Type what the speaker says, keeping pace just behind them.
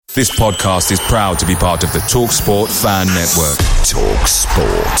This podcast is proud to be part of the TalkSport Fan Network.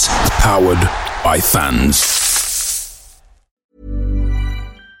 TalkSport. Powered by fans.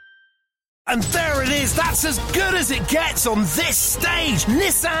 And there it is, that's as good as it gets on this stage.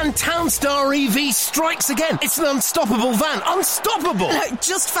 Nissan Townstar EV strikes again. It's an unstoppable van, unstoppable.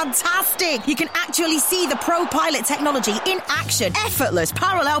 Just fantastic. You can actually see the Pro Pilot technology in action. Effortless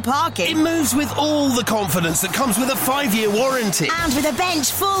parallel parking. It moves with all the confidence that comes with a 5-year warranty. And with a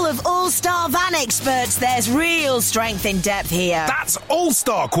bench full of all-star van experts, there's real strength in depth here. That's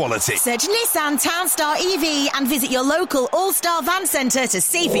all-star quality. Search Nissan Townstar EV and visit your local all-star van centre to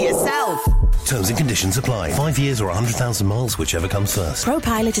see for yourself. Terms and conditions apply. 5 years or 100,000 miles, whichever comes first.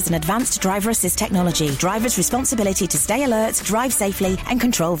 ProPilot is an advanced driver assist technology. Driver's responsibility to stay alert, drive safely and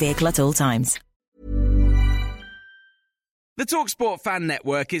control vehicle at all times. The TalkSport Fan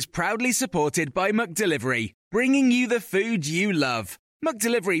Network is proudly supported by McDelivery, bringing you the food you love.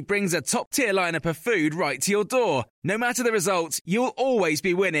 McDelivery brings a top-tier lineup of food right to your door. No matter the result, you'll always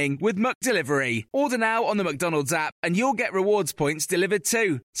be winning with McDelivery. Order now on the McDonald's app and you'll get rewards points delivered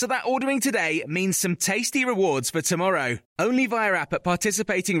too. So that ordering today means some tasty rewards for tomorrow. Only via app at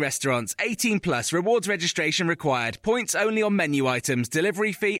participating restaurants. 18 plus. Rewards registration required. Points only on menu items.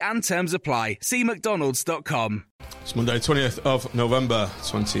 Delivery fee and terms apply. See mcdonalds.com. It's Monday, 20th of November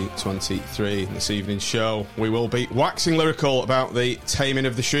 2023. In this evening's show, we will be waxing lyrical about the taming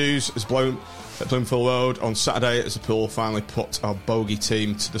of the shoes as blown at Bloomfield Road on Saturday as the pool finally put our bogey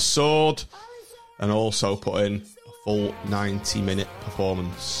team to the sword and also put in a full 90-minute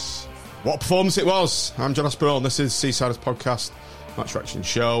performance. What a performance it was! I'm John Aspinall and this is Seasiders Podcast Match Reaction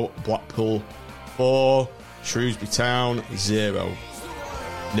Show. Blackpool 4, Shrewsbury Town 0-0.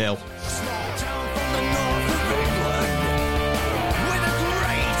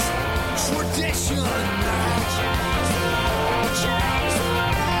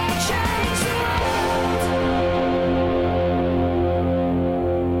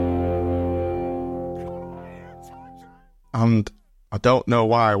 And I don't know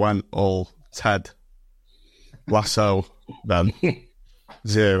why I went all Ted Lasso then.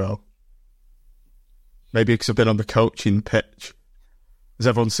 0. Maybe because I've been on the coaching pitch. Has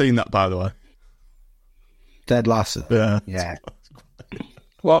everyone seen that, by the way? Ted Lasso? Yeah.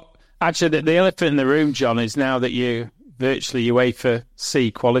 Well, actually, the elephant in the room, John, is now that you virtually UEFA C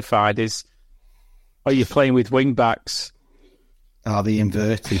qualified, are you playing with wing backs? Are they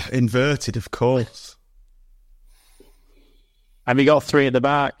inverted? Inverted, of course. Have you got 3 at the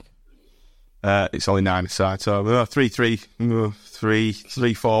back? It's only 9 aside, so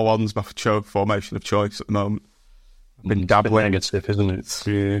 3-4-1's my formation of choice at the moment. I've been dabbling. Negative, isn't it?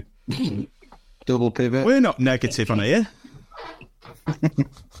 Yeah. Double pivot. We're not negative on here.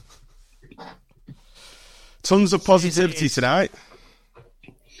 Tons of positivity tonight.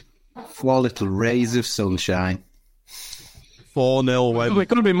 4 little rays of sunshine. 4-0 win. We're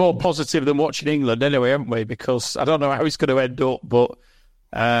going to be more positive than watching England anyway, haven't we? Because I don't know how it's going to end up, but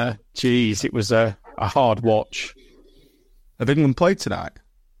it was a hard watch. Have England played tonight?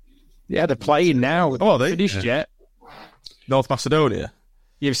 Yeah, they're playing now. Oh, are they? Finished yet? North Macedonia?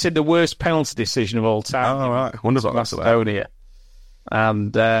 You've seen the worst penalty decision of all time. Oh, right. Wonder what that's about. Macedonia.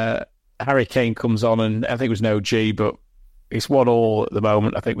 And Harry Kane comes on, and I think it was no G, but it's 1-1 at the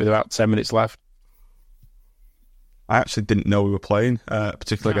moment, I think, with about 10 minutes left. I actually didn't know we were playing,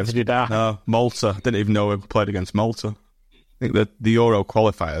 particularly against Malta. Didn't even know we played against Malta. I think that the Euro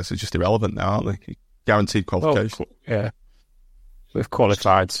qualifiers are just irrelevant now, aren't they? Guaranteed qualification. Well, yeah. We've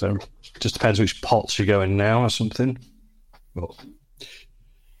qualified, so just depends which pots you go in now or something. Well,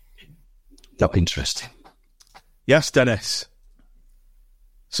 not interesting. Yes, Dennis.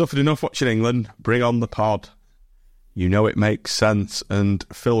 Suffered enough watching England. Bring on the pod. You know it makes sense. And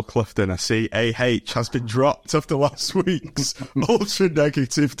Phil Clifton, I see AH has been dropped after last week's ultra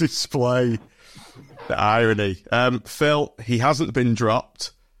negative display. The irony. Phil, he hasn't been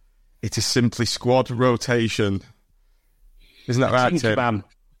dropped. It is simply squad rotation. Isn't that right, Tim?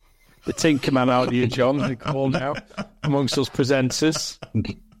 The Tinkerman out here, John, they call now, amongst us presenters.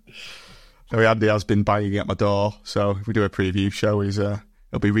 Andy has been banging at my door, so if we do a preview show, he'll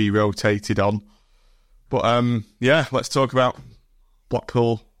be re-rotated on. But, let's talk about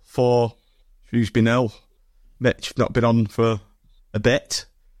Blackpool 4, Shrewsbury 0. Mitch, not been on for a bit.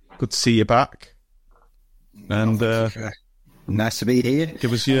 Good to see you back. And nice to be here.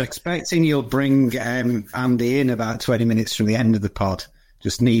 Give us your... I'm expecting you'll bring Andy in about 20 minutes from the end of the pod.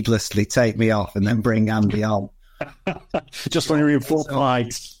 Just needlessly take me off and then bring Andy on. Just when you're in full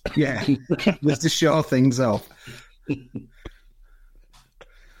flight. Yeah, just to show things off.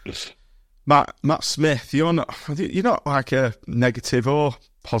 Matt Smith, you're not like a negative or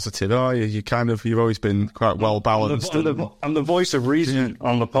positive, are you? You've always been quite well balanced. I'm the voice of reason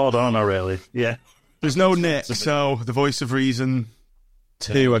on the pod, aren't I? Really? Yeah. There's no Nick, so the voice of reason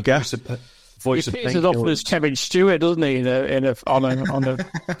too, I guess. He pitches it off as Kevin Stewart, doesn't he? On a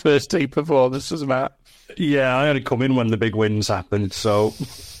first team performance, doesn't Matt? Yeah, I only come in when the big wins happen, so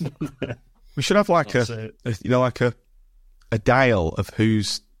we should have like a dial of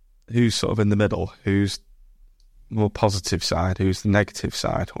who's sort of in the middle, who's more positive side, who's the negative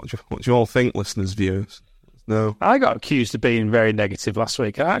side. What do you all think, listeners, viewers? No, I got accused of being very negative last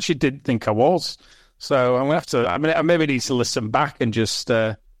week. I actually didn't think I was, so I'm gonna have to. I mean, I maybe need to listen back and just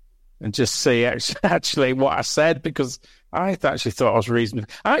see actually what I said, because I actually thought I was reasonable.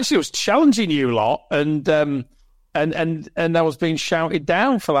 I actually was challenging you lot, and I was being shouted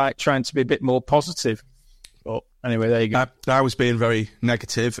down for like trying to be a bit more positive. But anyway, there you go. I was being very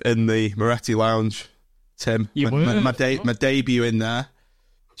negative in the Moretti Lounge, Tim. My debut in there.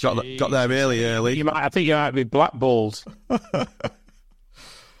 Got there really early. I think you might be blackballed.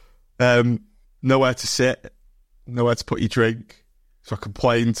 Nowhere to sit, nowhere to put your drink. So I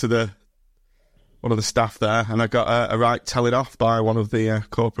complained to one of the staff there, and I got a right telling off by one of the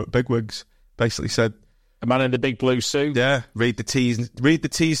corporate bigwigs. Basically said, "A man in the big blue suit." Yeah, read the T's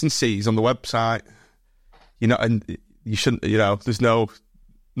and C's on the website. And you shouldn't. There's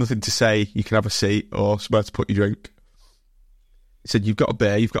nothing to say. You can have a seat or somewhere to put your drink. He said, "You've got a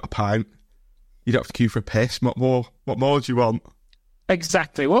beer, you've got a pint. You don't have to queue for a piss. What more do you want?"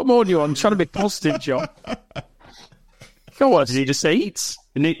 Exactly. What more do you want? I'm trying to be positive, John. Go on, did he just eat?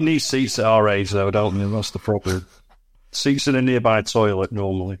 You need seats at our age, though, don't you? That's the problem. Seats in a nearby toilet,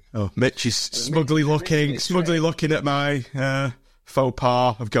 normally. Oh, Mitch is smugly looking at my faux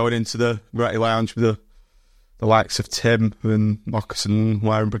pas of going into the Moretti Lounge with the likes of Tim and Moccasin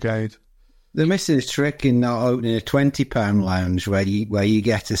Wearing Brigade. They're missing a trick in not opening a £20 lounge where you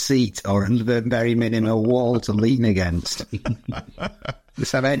get a seat or the very minimal wall to lean against.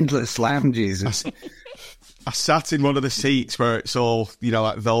 Just have endless lounges. I sat in one of the seats where it's all,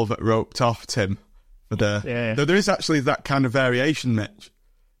 like velvet roped off, Tim. But yeah. There is actually that kind of variation, Mitch.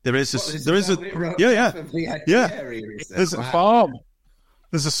 There's a farm.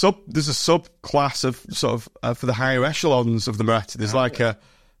 There's a subclass of sort of for the higher echelons of the Moretti. There's like a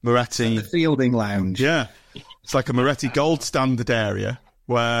Moretti the fielding lounge. Yeah, it's like a Moretti gold standard area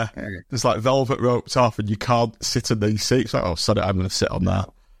where there's like velvet roped off, and you can't sit in these seats. Like, oh, sorry, I'm going to sit on that.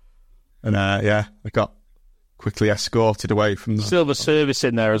 And I got quickly escorted away from the silver service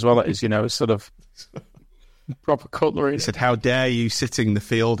in there as well. It is, sort of proper cutlery. He said, "How dare you sitting the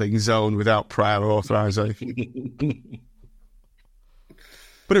fielding zone without prior authorization?"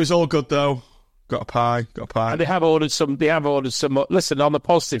 But it was all good though. Got a pie. And they have ordered some. Listen, on the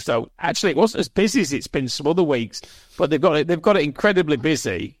positive though, actually, it wasn't as busy as it's been some other weeks, but they've got it incredibly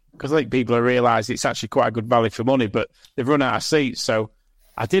busy, because I think people have realised it's actually quite a good value for money. But they've run out of seats, so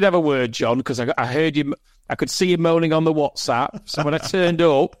I did have a word, John, because I heard you. I could see you moaning on the WhatsApp. So when I turned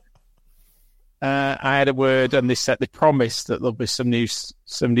up, I had a word, and they promised that there'll be some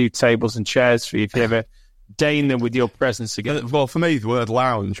new tables and chairs for you if you ever deign them with your presence again. Well, for me, the word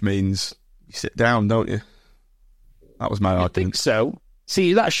lounge means you sit down, don't you? That was my argument. I think so.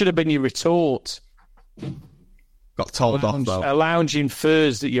 See, that should have been your retort. Got told off, though. A lounge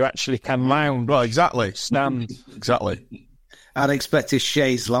infers that you actually can lounge. Well, exactly. Stand. Exactly. I'd expect a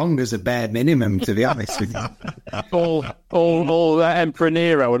chaise longue as a bare minimum, to be honest with you. all Emperor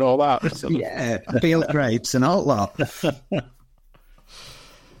Nero and all that. Yeah, field grapes and all that.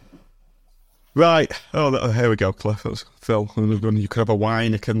 Right. Oh, here we go, Cliff. That was Phil. You could have a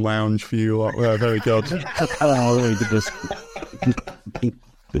Wyneken lounge for you. Yeah, very good. Oh,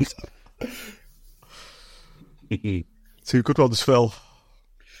 Two good ones, Phil.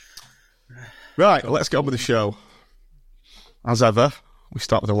 Right, let's get on with the show. As ever, we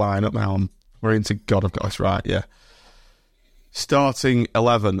start with the lineup now. We're into God, I've got this right, yeah. Starting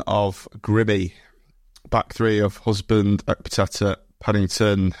 11 of Grimmy. Back three of Husband, Ekpateta,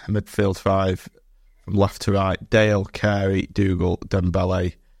 Paddington. Midfield five from left to right. Dale, Carey, Dougal,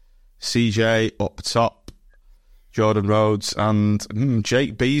 Dembele. CJ up top. Jordan Rhodes and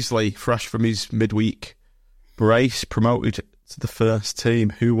Jake Beasley, fresh from his midweek brace, promoted to the first team.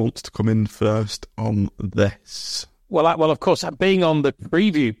 Who wants to come in first on this? Well, of course, being on the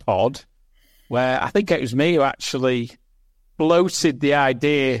preview pod, where I think it was me who actually floated the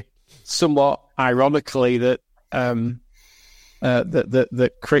idea, somewhat ironically, that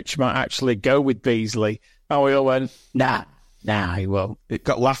that Critch might actually go with Beasley, and we all went, nah, he won't. It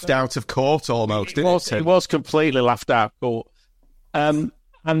got laughed out of court almost, didn't it? It was completely laughed out of court.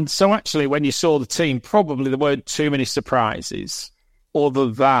 And so actually, when you saw the team, probably there weren't too many surprises other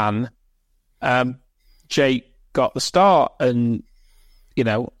than Jake got the start and,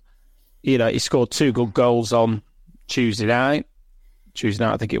 he scored 2 good goals on Tuesday night.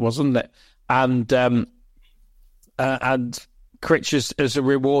 I think it was, wasn't it? And Critch has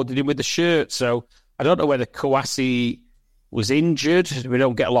rewarded him with the shirt. So I don't know whether Kouassi was injured. We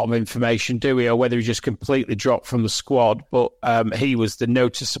don't get a lot of information, do we? Or whether he just completely dropped from the squad. But he was the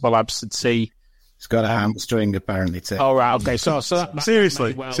noticeable absentee. He's got a hamstring, apparently, too. Oh, right, okay. So that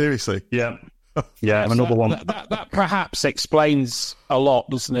Seriously? Yeah. Yeah, so another one. That perhaps explains a lot,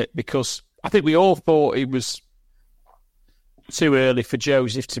 doesn't it? Because I think we all thought it was too early for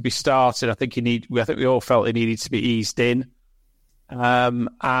Joseph to be started. I think we all felt he needed to be eased in. That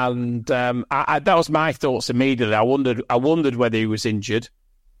was my thoughts immediately. I wondered whether he was injured,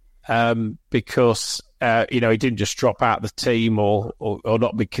 because he didn't just drop out of the team or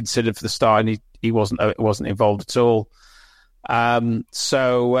not be considered for the start, and he wasn't involved at all.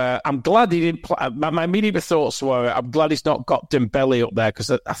 So I'm glad he didn't play. My immediate thoughts were, I'm glad he's not got Dembele up there,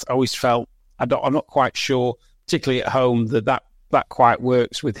 because I always felt I'm not quite sure, particularly at home, that quite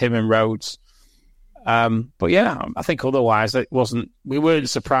works with him and Rhodes. But yeah, I think otherwise we weren't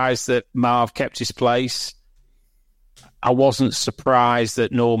surprised that Marv kept his place. I wasn't surprised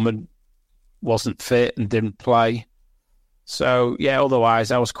that Norman wasn't fit and didn't play. So yeah, otherwise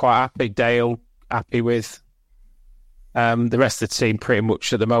I was quite happy. Dale happy with. The rest of the team pretty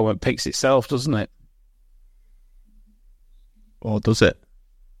much at the moment picks itself, doesn't it? Or does it?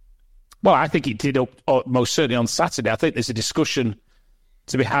 Well, I think it did most certainly on Saturday. I think there's a discussion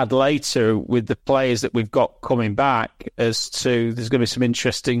to be had later with the players that we've got coming back as to there's going to be some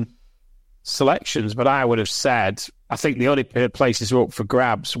interesting selections. But I would have said, I think the only places who were up for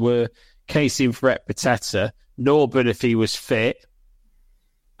grabs were Casey and Fred Pateta, Norbert if he was fit,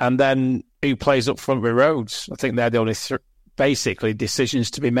 and then who plays up front with Rhodes. I think they're the only basically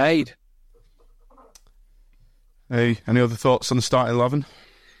decisions to be made. Hey, any other thoughts on the starting 11?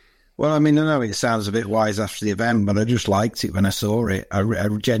 Well, I mean, I know it sounds a bit wise after the event, but I just liked it when I saw it. I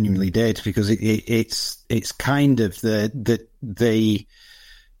genuinely did, because it's kind of the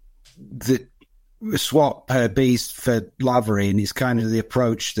swap Bees for Lavery, and it's kind of the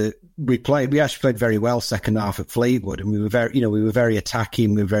approach that we played. We actually played very well second half at Fleetwood, and we were very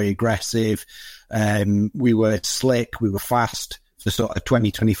attacking, we were very aggressive, we were slick, we were fast for sort of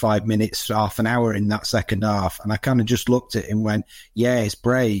 20, 25 minutes, half an hour in that second half. And I kind of just looked at him and went, yeah, it's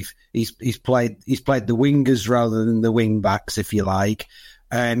brave. He's played the wingers rather than the wing backs, if you like.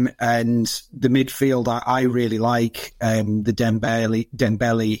 And the midfield, I really like the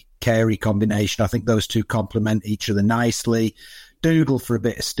Dembele Carey combination. I think those two complement each other nicely. Dougal for a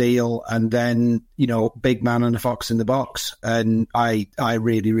bit of steel, and then, big man and a fox in the box. And I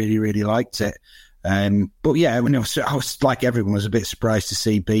really, really, really liked it. But yeah, I was like everyone, was a bit surprised to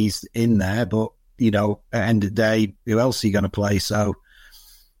see Bees in there, but at the end of the day, who else are you going to play? So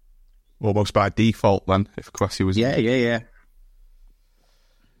almost by default then, if Kwesi was yeah.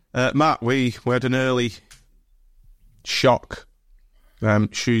 Matt, we had an early shock.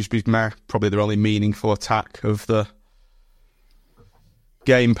 Shrewsbury's probably their only meaningful attack of the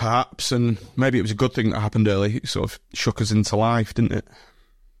game, perhaps, and maybe it was a good thing that happened early. It sort of shook us into life, didn't it?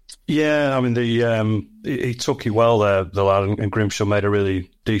 Yeah, I mean, he took it well there, the lad, and Grimshaw made a really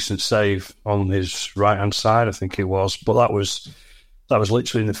decent save on his right-hand side, I think it was. But that was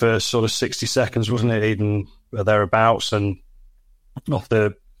literally in the first sort of 60 seconds, wasn't it? Even thereabouts, and off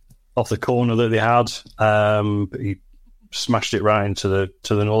the corner that they had, he smashed it right into the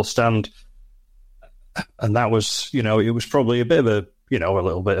north stand, and that was, it was probably a bit of a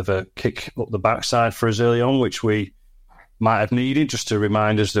little bit of a kick up the backside for us early on, which we might have needed, just to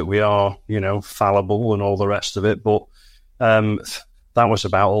remind us that we are, fallible and all the rest of it. But that was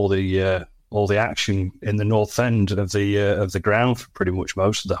about all the action in the north end of the ground for pretty much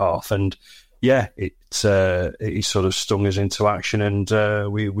most of the half. And yeah, it sort of stung us into action, and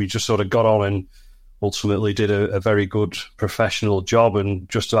we just sort of got on and ultimately did a very good professional job. And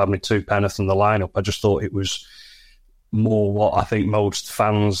just to have me 2 penneth in the lineup, I just thought it was more what I think most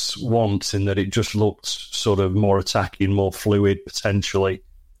fans want, in that it just looked sort of more attacking, more fluid potentially.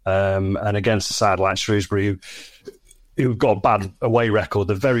 And against a side like Shrewsbury, who've got a bad away record,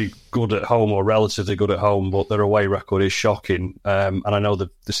 they're very good at home, or relatively good at home, but their away record is shocking. And I know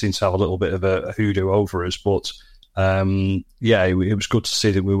that they seem to have a little bit of a hoodoo over us, but it was good to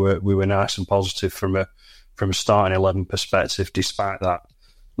see that we were nice and positive from a starting 11 perspective, despite that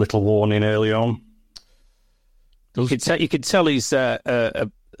little warning early on. You can tell he's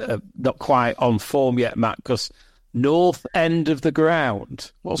not quite on form yet, Matt, because North end of the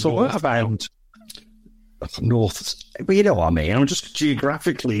ground. What's all that about? North, but you know what I mean. I'm just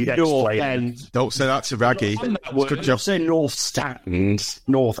geographically explaining. Don't say that to Raggy. Good job. Say North Stand,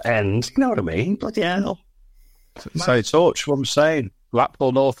 North End. You know what I mean? Bloody hell. Say touch. What I'm saying.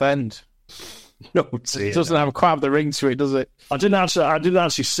 Blackpool North End. No, it doesn't have quite the ring to it, does it? I didn't actually.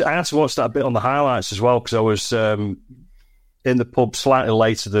 I had to watch that bit on the highlights as well because I was in the pub slightly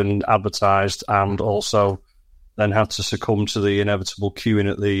later than advertised, and also then had to succumb to the inevitable queuing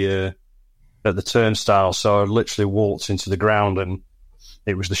at the turnstile. So I literally walked into the ground, and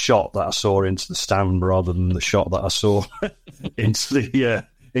it was the shot that I saw into the stand rather than the shot that I saw into the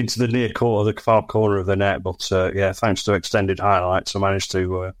near corner, the far corner of the net. But thanks to extended highlights, I managed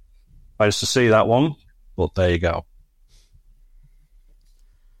to see that one. But there you go.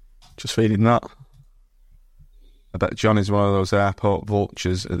 Just reading that. I bet John is one of those airport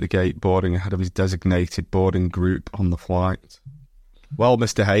vultures at the gate boarding ahead of his designated boarding group on the flight. Well,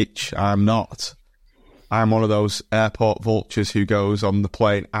 Mr. H, I'm not. I'm one of those airport vultures who goes on the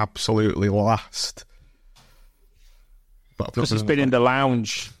plane absolutely last. Because he's been in the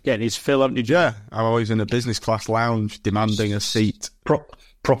lounge getting his fill, haven't you? Yeah, I'm always in a business class lounge demanding a seat.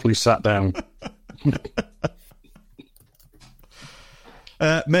 Properly sat down.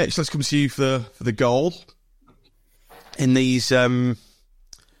 Mitch, let's come to you for the goal. In these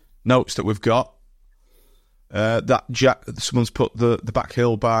notes that we've got, someone's put the back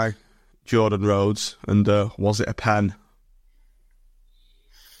heel by Jordan Rhodes, and was it a pen?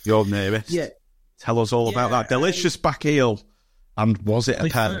 You're nearest. Yeah. Tell us all about that delicious back heel, and was it a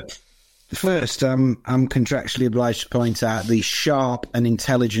pen? First, I'm contractually obliged to point out the sharp and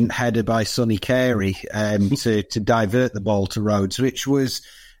intelligent header by Sonny Carey to divert the ball to Rhodes, which was,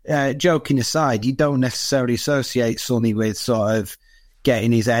 joking aside, you don't necessarily associate Sonny with sort of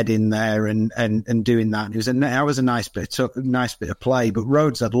getting his head in there and doing that. That was a nice bit of play, but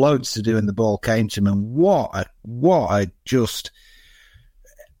Rhodes had loads to do and the ball came to him.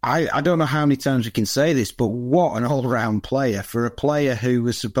 And I don't know how many times we can say this, but what an all-round player for a player who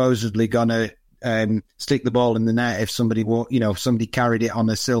was supposedly going to stick the ball in the net if somebody carried it on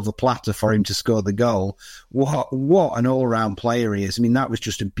a silver platter for him to score the goal. What an all-round player he is. I mean, that was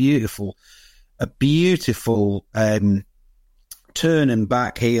just a beautiful turn and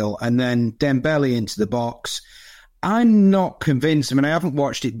back heel, and then Dembele into the box. I'm not convinced. I mean, I haven't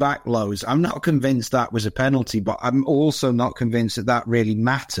watched it back loads. I'm not convinced that was a penalty, but I'm also not convinced that really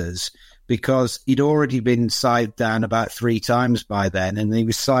matters because he'd already been side down about 3 times by then, and he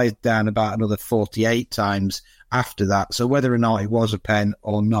was side down about another 48 times after that. So whether or not it was a pen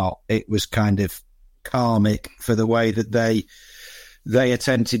or not, it was kind of karmic for the way that they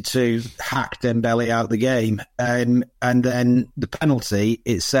attempted to hack Dembele out of the game. And then the penalty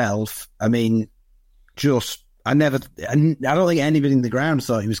itself, I mean, I don't think anybody in the ground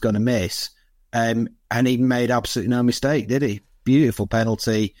thought he was going to miss. And he made absolutely no mistake, did he? Beautiful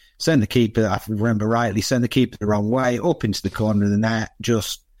penalty. Send the keeper, if I remember rightly, send the keeper the wrong way, up into the corner of the net,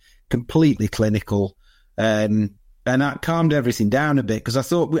 just completely clinical. And that calmed everything down a bit because I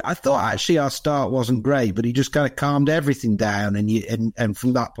thought actually our start wasn't great, but he just kind of calmed everything down. And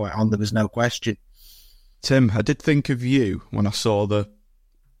from that point on, there was no question. Tim, I did think of you when I saw the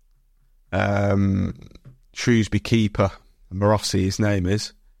Shrewsbury keeper, Morossi, his name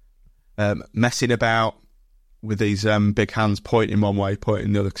is, messing about with these big hands, pointing one way,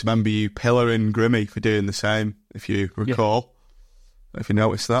 pointing the other. Because remember you pillaring Grimmy for doing the same, if you recall. If you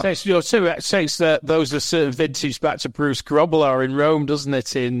noticed that. It takes those are certain vintage back to Bruce Grobbelaar in Rome, doesn't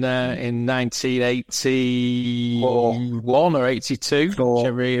it, in 1981 or 82,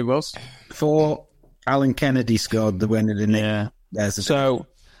 whichever year it was. Before Alan Kennedy scored the winner, didn't he? Yeah.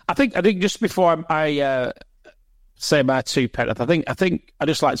 I think just before I say my 2 pence, I think I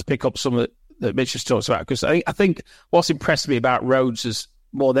just like to pick up some of that Mitch has talked about because I think what's impressed me about Rhodes is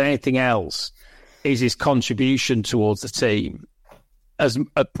more than anything else is his contribution towards the team, as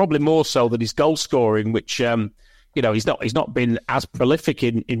probably more so than his goal scoring, which he's not been as prolific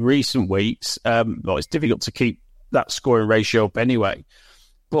in recent weeks. Well, it's difficult to keep that scoring ratio up anyway.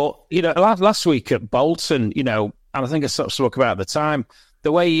 But last week at Bolton, and I think I sort of spoke about at the time,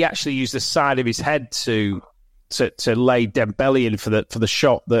 the way he actually used the side of his head to lay Dembele in for the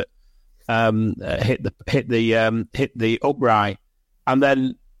shot that hit the upright, and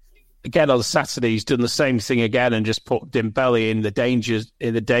then again on Saturday he's done the same thing again and just put Dembele in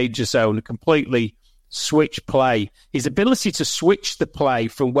the danger zone, completely switch play. His ability to switch the play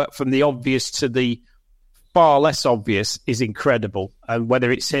from the obvious to the far less obvious is incredible, and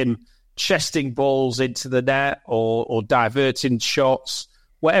whether it's him chesting balls into the net or diverting shots,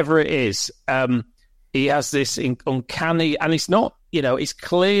 whatever it is, he has this uncanny, and it's not, it's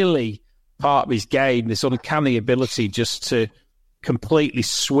clearly part of his game, this uncanny ability just to completely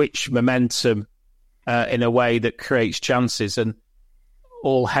switch momentum in a way that creates chances. And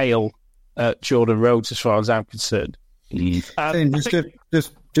all hail Jordan Rhodes, as far as I'm concerned. Just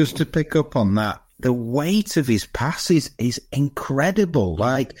to pick up on that, the weight of his passes is incredible.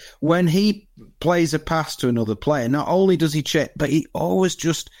 Like, when he plays a pass to another player, not only does he check, but he always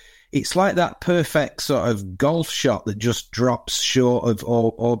it's like that perfect sort of golf shot that just drops short of,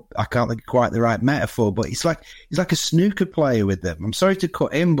 or I can't think quite the right metaphor, but he's like a snooker player with them. I'm sorry to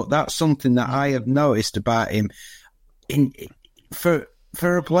cut him, but that's something that I have noticed about him.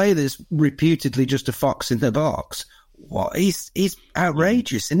 For a player that's reputedly just a fox in the box, he's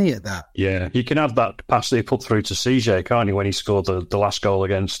outrageous, isn't he, at that? Yeah, you can have that pass that he put through to CJ, can't you, when he scored the last goal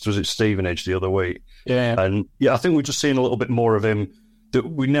against, was it Stevenage the other week? Yeah. And I think we're just seeing a little bit more of him that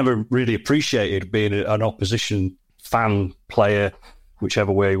we never really appreciated, being an opposition fan player,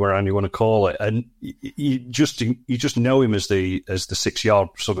 whichever way around you want to call it. And you just know him as the 6-yard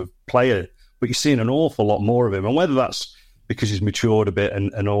sort of player, but you're seeing an awful lot more of him. And whether that's because he's matured a bit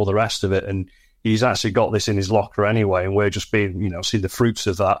and all the rest of it, and he's actually got this in his locker anyway, and we're just being, seeing the fruits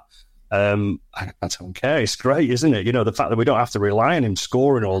of that. I don't care. It's great, isn't it? The fact that we don't have to rely on him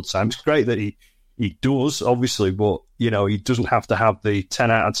scoring all the time. It's great that he does, obviously, but, he doesn't have to have the 10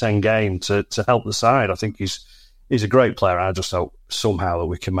 out of 10 game to help the side. I think he's a great player. I just hope somehow that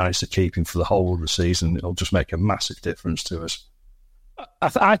we can manage to keep him for the whole of the season. It'll just make a massive difference to us.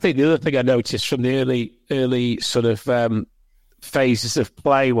 I think the other thing I noticed from the early sort of phases of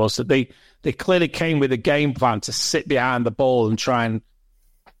play was that they clearly came with a game plan to sit behind the ball and try and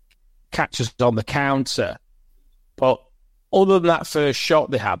catch us on the counter. But other than that first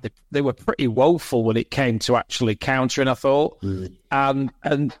shot they had, they were pretty woeful when it came to actually countering, I thought. Really? And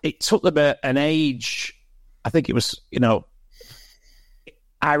it took them an age, I think it was,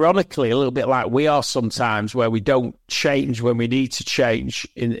 ironically, a little bit like we are sometimes, where we don't change when we need to change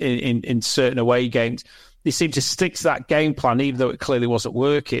in certain away games. They seem to stick to that game plan, even though it clearly wasn't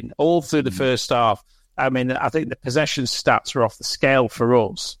working, all through the first half. I mean, I think the possession stats are off the scale for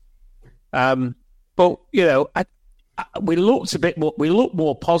us. But, we looked a bit more, we looked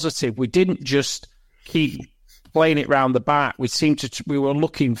more positive. We didn't just keep playing it round the back. We were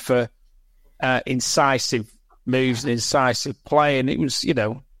looking for incisive moves and incisive play. And it was,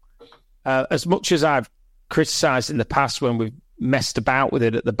 as much as I've criticised in the past when we've messed about with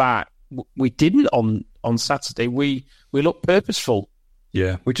it at the back, we didn't on Saturday. We looked purposeful.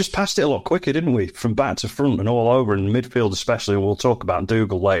 Yeah, we just passed it a lot quicker, didn't we? From back to front and all over, in midfield especially. We'll talk about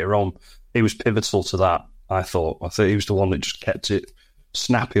Dougal later on. He was pivotal to that, I thought. I think he was the one that just kept it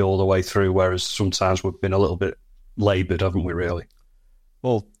snappy all the way through, whereas sometimes we've been a little bit laboured, haven't we, really?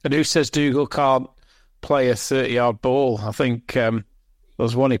 Well, and who says Dougal can't play a 30-yard ball? I think there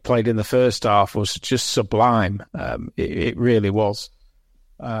was one he played in the first half was just sublime. It really was.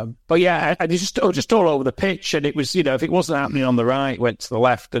 But yeah, and it's just all over the pitch, and it was, if it wasn't happening on the right, it went to the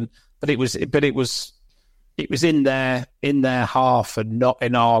left, but it was in their half and not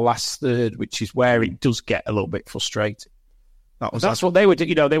in our last third, which is where it does get a little bit frustrating. That's what they were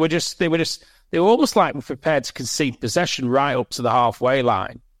doing. They were almost like we're prepared to concede possession right up to the halfway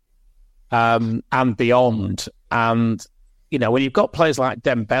line, and beyond. And when you've got players like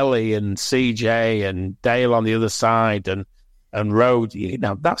Dembele and CJ and Dale on the other side and Road,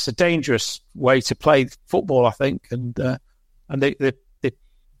 that's a dangerous way to play football, I think. And they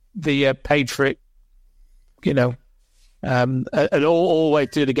paid for it, and all the way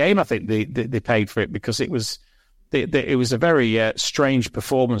through the game. I think they paid for it because it was a very strange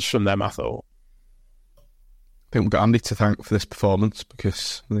performance from them, I thought. I think we've got Andy to thank for this performance,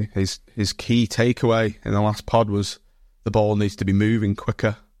 because his key takeaway in the last pod was the ball needs to be moving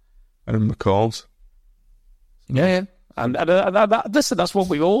quicker, and McCall's. Yeah. And listen, that's what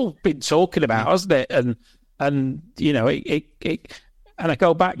we've all been talking about, hasn't it? And and I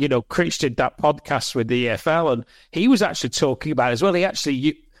go back, Critch did that podcast with the EFL, and he was actually talking about it as well. He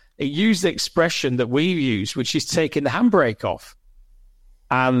used the expression that we use, which is taking the handbrake off.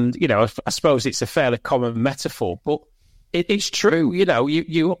 And I suppose it's a fairly common metaphor, but it's true.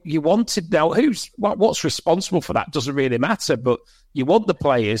 You want to know what's responsible for that doesn't really matter, but you want the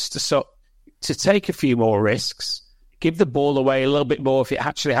players to take a few more risks. Give the ball away a little bit more if it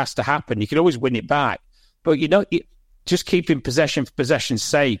actually has to happen. You can always win it back. But, just keeping possession for possession's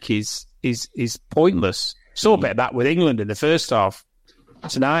sake is pointless. Saw a bit of that with England in the first half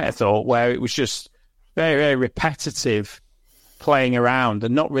tonight, I thought, where it was just very, very repetitive playing around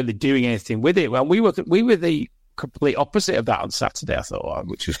and not really doing anything with it. Well, we were the complete opposite of that on Saturday, I thought,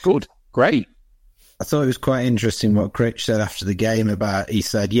 which was good. Great. I thought it was quite interesting what Critch said after the game he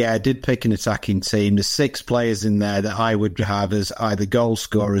said, I did pick an attacking team. There's 6 players in there that I would have as either goal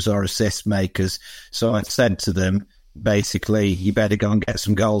scorers or assist makers. So I said to them, basically, you better go and get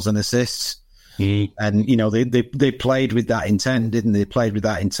some goals and assists. And, they played with that intent, didn't they? They played with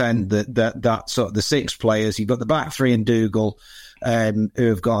that intent that sort of the 6 players, you've got the back 3 and Dougal, who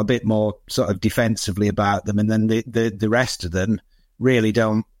have got a bit more sort of defensively about them. And then the rest of them really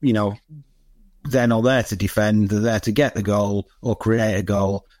don't, they're not there to defend, they're there to get the goal or create a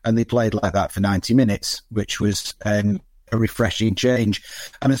goal. And they played like that for 90 minutes, which was a refreshing change.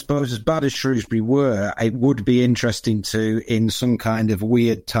 And I suppose as bad as Shrewsbury were, it would be interesting to, in some kind of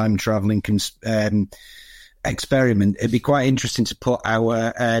weird time-travelling experiment, it'd be quite interesting to put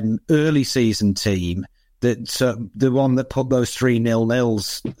our early season team, the one that put those 3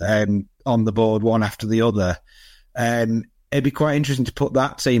 0-0s on the board, one after the other, it'd be quite interesting to put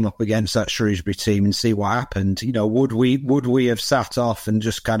that team up against that Shrewsbury team and see what happened. Would we have sat off and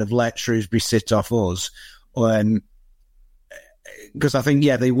just kind of let Shrewsbury sit off us? Because I think,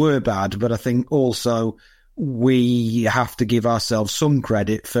 they were bad, but I think also we have to give ourselves some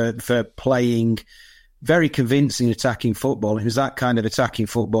credit for playing very convincing attacking football. It was that kind of attacking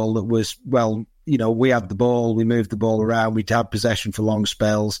football that was, we had the ball, we moved the ball around, we'd have possession for long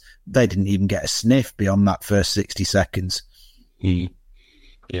spells. They didn't even get a sniff beyond that first 60 seconds.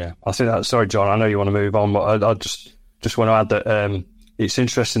 Yeah, I think that. Sorry, John, I know you want to move on, but I just want to add that it's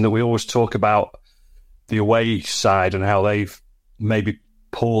interesting that we always talk about the away side and how they've maybe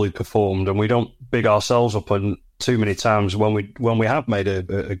poorly performed, and we don't big ourselves up on too many times when we have made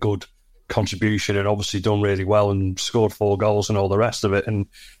a good contribution and obviously done really well and scored 4 goals and all the rest of it. And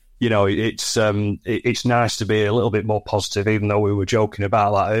it's nice to be a little bit more positive, even though we were joking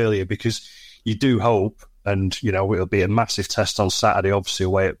about that earlier, because you do hope. And, it'll be a massive test on Saturday, obviously,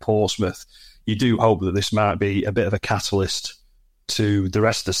 away at Portsmouth. You do hope that this might be a bit of a catalyst to the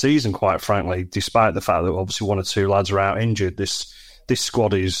rest of the season, quite frankly, despite the fact that obviously 1 or 2 lads are out injured. This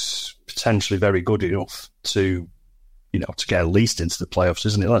squad is potentially very good enough to get at least into the playoffs,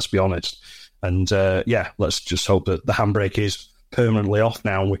 isn't it? Let's be honest. And, let's just hope that the handbrake is permanently off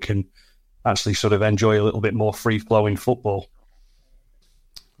now and we can actually sort of enjoy a little bit more free-flowing football.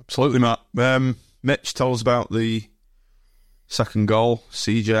 Absolutely, Matt. Mitch, tell us about the second goal.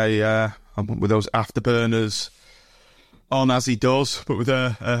 CJ with those afterburners on as he does, but with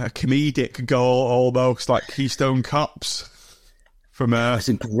a comedic goal, almost like Keystone Cops. It's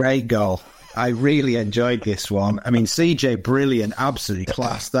a great goal. I really enjoyed this one. I mean, CJ, brilliant, absolutely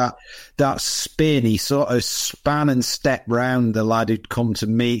class. That spin, he sort of span and step round the lad who'd come to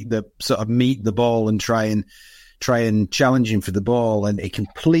meet the ball and try and challenge him for the ball, and it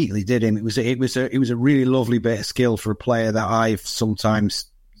completely did him. It was a really lovely bit of skill for a player that I've sometimes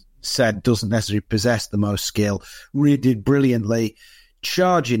said doesn't necessarily possess the most skill. Really did brilliantly,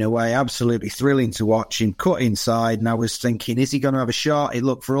 charging away, absolutely thrilling to watch him cut inside. And I was thinking, is he going to have a shot? It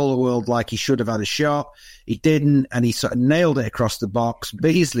looked for all the world like he should have had a shot. He didn't, and he sort of nailed it across the box.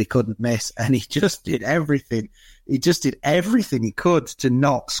 Beasley couldn't miss, and he just did everything. He just did everything he could to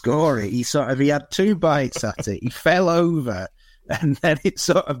not score it. He had 2 bites at it. He fell over, and then it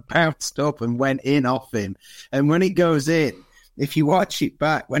sort of bounced up and went in off him. And when it goes in, if you watch it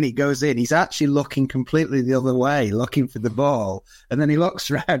back, when it goes in, he's actually looking completely the other way, looking for the ball. And then he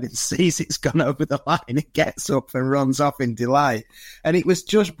looks around and sees it's gone over the line and gets up and runs off in delight. And it was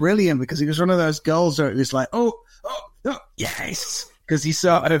just brilliant because it was one of those goals where it was like, oh, yes. Because he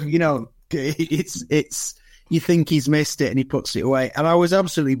sort of, it's you think he's missed it and he puts it away. And I was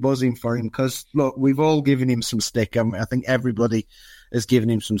absolutely buzzing for him because, look, we've all given him some stick. I think everybody has given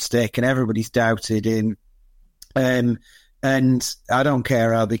him some stick and everybody's doubted him. And I don't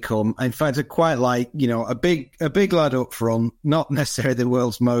care how they come. In fact, I quite like, a big lad up front, not necessarily the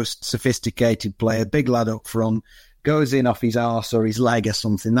world's most sophisticated player, big lad up front, goes in off his arse or his leg or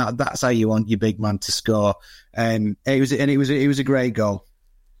something. That's how you want your big man to score. It was a great goal.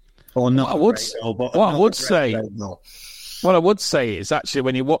 Or not what I would say is actually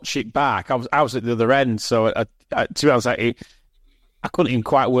when you watch it back, I was at the other end, so to be honest, I couldn't even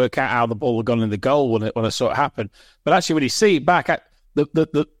quite work out how the ball had gone in the goal when I saw it happen. But actually, when you see it back,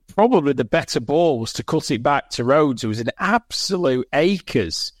 the probably the better ball was to cut it back to Rhodes, who was in absolute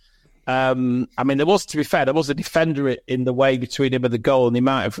acres. I mean, to be fair, there was a defender in the way between him and the goal, and he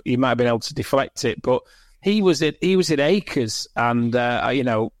might have been able to deflect it, but he was in acres, and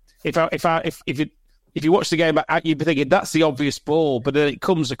if you watch the game back, you'd be thinking that's the obvious ball, but then it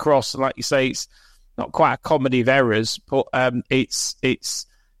comes across, and like you say, it's not quite a comedy of errors, but it's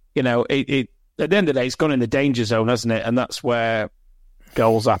at the end of the day, it's gone in the danger zone, hasn't it? And that's where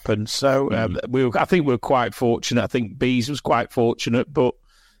goals happened. So I think we were quite fortunate. I think Bees was quite fortunate, but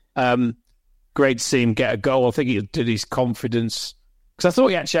great to see him get a goal. I think it did his confidence, because I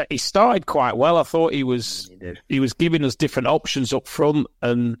thought he started quite well. I thought he was giving us different options up front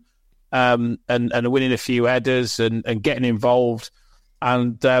and winning a few headers and getting involved.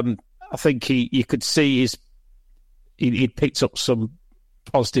 And I think you could see he'd picked up some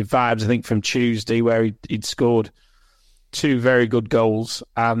positive vibes, I think, from Tuesday, where he'd scored 2 very good goals.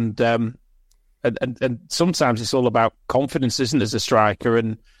 And sometimes it's all about confidence, isn't it, as a striker?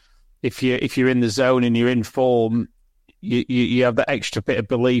 And if you're in the zone and you're in form, you have that extra bit of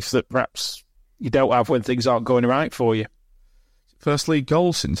belief that perhaps you don't have when things aren't going right for you. First league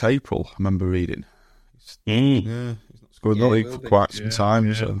goal since April, I remember reading. He's not scored in the league for quite some time.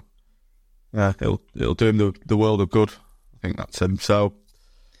 Yeah. So yeah, it'll do him the world of good. I think that's him. So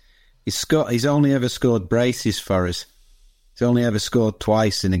he's only ever scored braces for us. He's only ever scored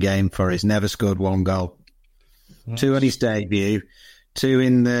twice in a game for us. Never scored 1 goal. 2 on his debut, 2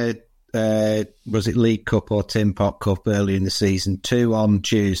 in the was it League Cup or Tin Pot Cup earlier in the season, 2 on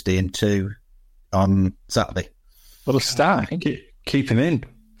Tuesday and 2 on Saturday. What a start. Keep him in.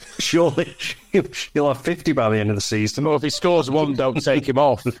 Surely he'll have 50 by the end of the season. Or if he scores 1, don't take him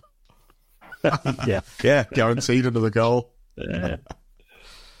off. Yeah, guaranteed another goal. Yeah.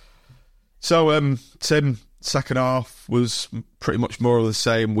 So, Tim, second half was pretty much more of the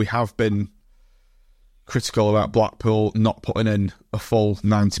same. We have been critical about Blackpool not putting in a full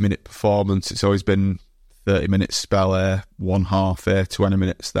 90-minute performance. It's always been 30 minutes spell here, 1 half here, 20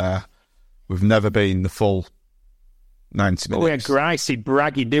 minutes there. We've never been the full 90 minutes. We had Gricey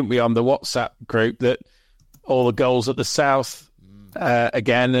bragging, didn't we, on the WhatsApp group that all the goals at the South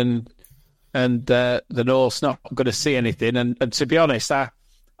again, and the North's not going to see anything. And to be honest,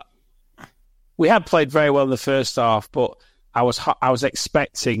 we had played very well in the first half, but I was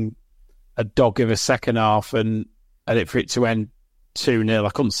expecting a dog of a second half and for it to end 2-0. I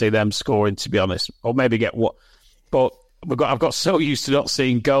couldn't see them scoring, to be honest, or maybe get what. But I've got so used to not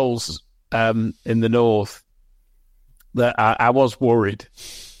seeing goals in the North that I was worried.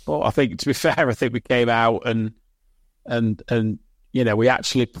 But I think, to be fair, I think we came out and we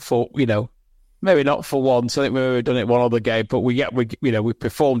actually performed. Maybe not for once. I think we were done it one other game, but we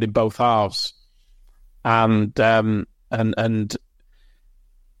performed in both halves, and it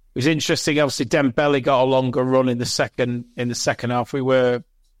was interesting. Obviously, Dembele got a longer run in the second half. We were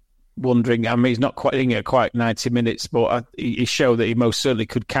wondering. I mean, he's not quite in at quite 90 minutes, but he showed that he most certainly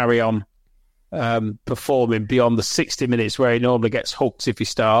could carry on performing beyond the 60 minutes where he normally gets hooked if he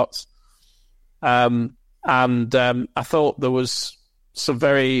starts. And I thought there was some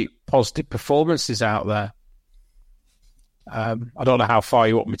very positive performances out there. I don't know how far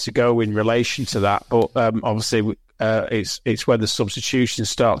you want me to go in relation to that, but obviously it's when the substitutions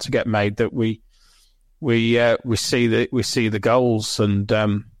start to get made that we see the goals. And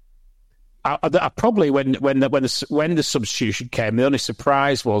I probably when the substitution came, the only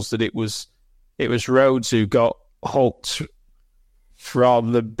surprise was that it was Rhodes who got hooked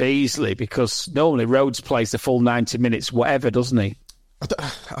from the Beasley, because normally Rhodes plays the full 90 minutes, whatever, doesn't he?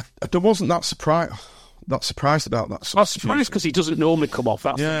 I wasn't that surprised about that. I was surprised because he doesn't normally come off.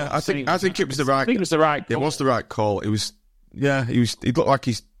 I think it was the right. I think it was the right call. It was the right call. It was. Yeah, he looked like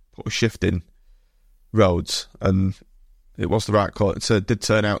he's put a shift in Rhodes, and it was the right call. It did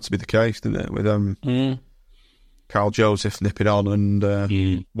turn out to be the case, didn't it? With Carl Joseph nipping on,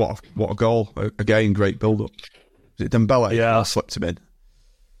 and what a goal! Again, great build up. Was it Dembele? Yeah, slipped him in.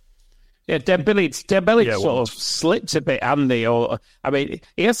 Yeah, Dembele sort of slipped a bit, hadn't he? Or, I mean,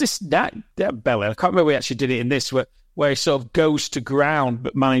 he has this Dembele. I can't remember we actually did it in this, where he sort of goes to ground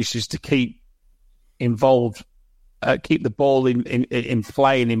but manages to keep involved, keep the ball in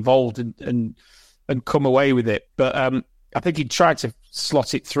play and involved, and come away with it. But I think he tried to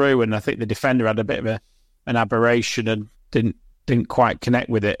slot it through, and I think the defender had a bit of an aberration and didn't quite connect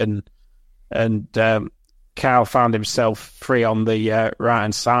with it, and Carl found himself free on the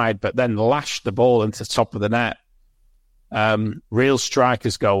right-hand side, but then lashed the ball into the top of the net. Real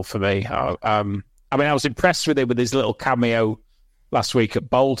striker's goal for me. I mean, I was impressed with him with his little cameo last week at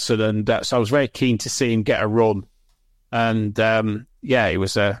Bolton, and so I was very keen to see him get a run. And it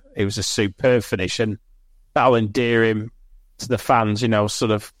was a superb finish, and that'll endear him to the fans.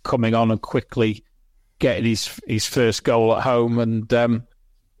 Sort of coming on and quickly getting his first goal at home,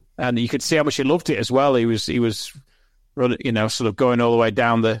 and you could see how much he loved it as well. He was running, sort of going all the way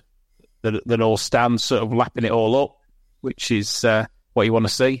down the North stand, sort of lapping it all up, which is what you want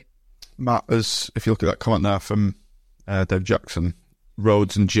to see. Matt, if you look at that comment there from Dave Jackson,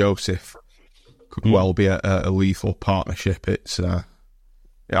 Rhodes and Joseph could well be a lethal partnership. It's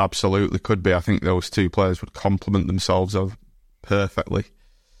it absolutely could be. I think those two players would complement themselves perfectly.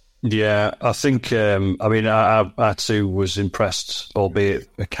 Yeah, I think, I too was impressed, albeit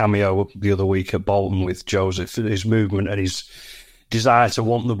a cameo the other week at Bolton with Joseph, his movement and his desire to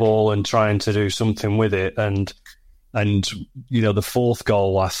want the ball and trying to do something with it. And the fourth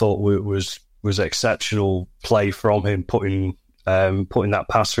goal I thought was exceptional play from him, putting that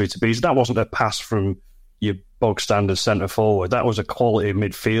pass through to Bees. That wasn't a pass from your bog standard centre forward. That was a quality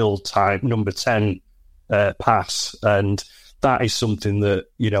midfield type number 10 pass. And that is something that,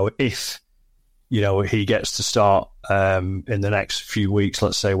 if, he gets to start in the next few weeks,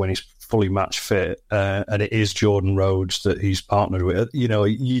 let's say when he's fully match fit, and it is Jordan Rhodes that he's partnered with,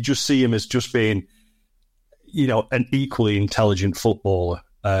 you just see him as just being, an equally intelligent footballer.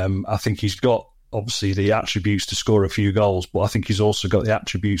 I think he's got, obviously, the attributes to score a few goals, but I think he's also got the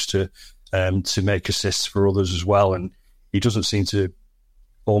attributes to make assists for others as well. And he doesn't seem to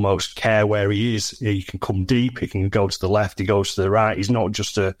almost care where he is. He can come deep, he can go to the left, he goes to the right. He's not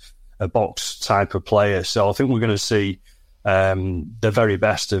just a box type of player. So I think we're going to see the very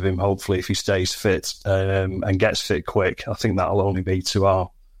best of him, hopefully, if he stays fit and gets fit quick. I think that'll only be to our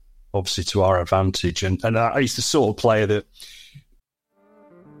advantage. And he's the sort of player that...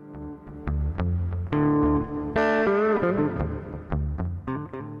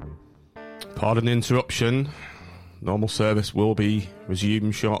 Pardon the interruption. Normal service will be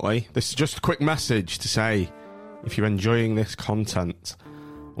resumed shortly. This is just a quick message to say, if you're enjoying this content,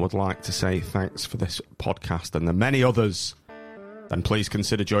 I would like to say thanks for this podcast and the many others, then please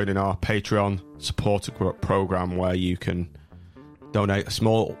consider joining our Patreon supporter program, where you can donate a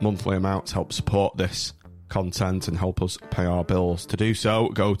small monthly amount to help support this content and help us pay our bills. To do so,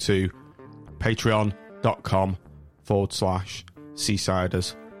 go to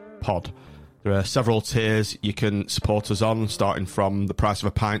patreon.com/SeasidersPod. There are several tiers you can support us on, starting from the price of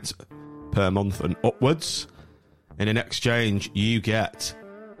a pint per month and upwards. And in exchange, you get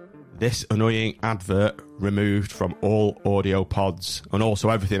this annoying advert removed from all audio pods, and also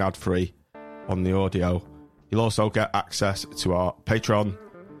everything ad-free on the audio. You'll also get access to our Patreon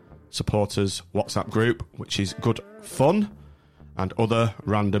supporters WhatsApp group, which is good fun, and other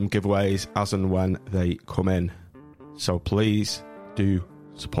random giveaways as and when they come in. So please do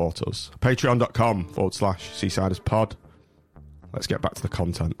support us. Patreon.com/SeasidersPod. Let's get back to the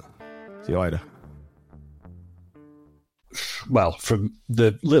content. See you later. Well, from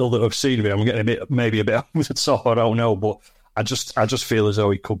the little that I've seen of it, I'm getting maybe a bit over the top, I don't know, but I just feel as though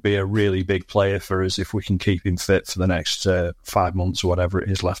he could be a really big player for us if we can keep him fit for the next 5 months or whatever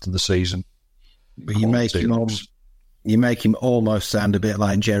it is left of the season. But you make him almost sound a bit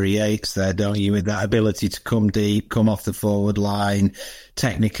like Jerry Yates there, don't you? With that ability to come deep, come off the forward line,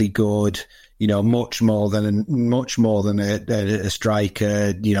 technically good. Much more than a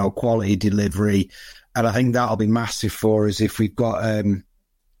striker. Quality delivery, and I think that'll be massive for us if we've got a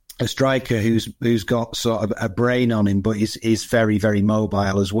striker who's got sort of a brain on him, but is very, very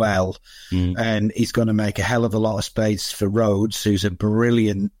mobile as well. And he's going to make a hell of a lot of space for Rhodes, who's a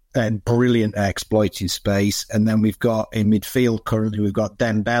brilliant at exploiting space. And then we've got in midfield currently, we've got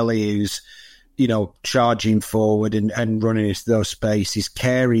Dembele, who's, charging forward and running into those spaces.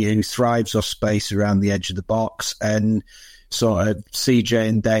 Carey, who thrives off space around the edge of the box, and sort of CJ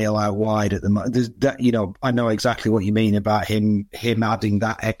and Dale out wide at the moment. I know exactly what you mean about him adding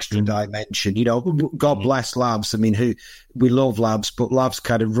that extra dimension. God bless Labs. I mean, we love Labs, but Labs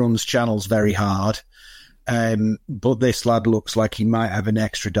kind of runs channels very hard. But this lad looks like he might have an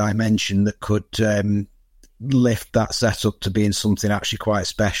extra dimension that could lift that setup to being something actually quite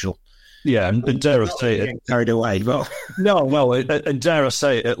special. Yeah, and dare I say it, carried away, but and dare I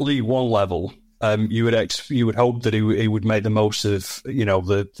say it, at League One level, you would hope that he would make the most of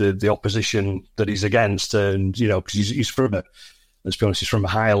the opposition that he's against, and because he's from let's be honest, he's from a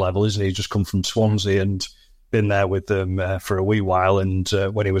higher level, isn't he? He's just come from Swansea and been there with them for a wee while, and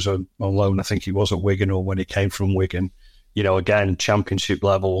when he was on loan, I think he was at Wigan, or when he came from Wigan, again, Championship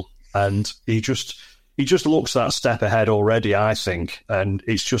level, and he just looks that step ahead already, I think, and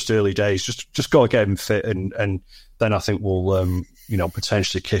it's just early days. Just got to get him fit, and then I think we'll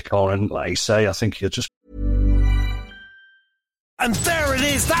potentially kick on. And like you say, I think he'll just. And there it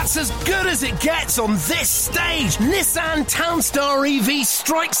is, that's as good as it gets on this stage. Nissan Townstar EV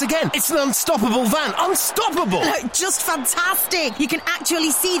strikes again. It's an unstoppable van. Unstoppable! Just fantastic. You can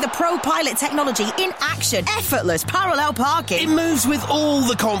actually see the Pro Pilot technology in action. Effortless parallel parking. It moves with all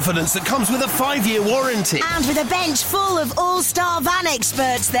the confidence that comes with a 5-year warranty. And with a bench full of all-star van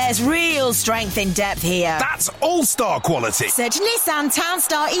experts, there's real strength in depth here. That's all-star quality. Search Nissan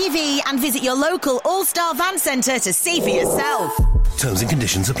Townstar EV and visit your local all-star van centre to see for yourself. Terms and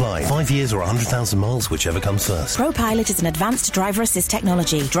conditions apply. 5 years or 100,000 miles, whichever comes first. ProPilot is an advanced driver assist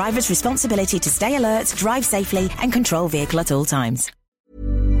technology. Driver's responsibility to stay alert, drive safely, and control vehicle at all times.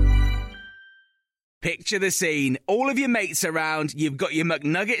 Picture the scene. All of your mates around, you've got your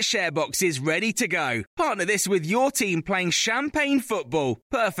McNugget share boxes ready to go. Partner this with your team playing champagne football.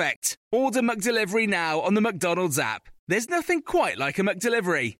 Perfect. Order McDelivery now on the McDonald's app. There's nothing quite like a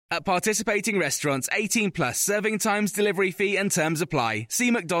McDelivery. At participating restaurants, 18 plus, serving times, delivery fee and terms apply. See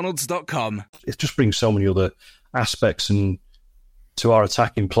mcdonalds.com. It just brings so many other aspects and to our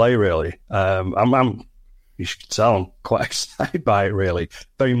attacking play, really. You should tell I'm quite excited by it, really.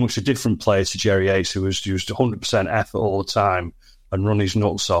 Very much a different player to Jerry Yates, who was used 100% effort all the time and run his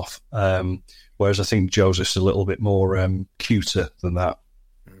nuts off. Whereas I think Joseph's a little bit more cuter than that.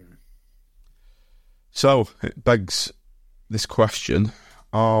 So it begs this question: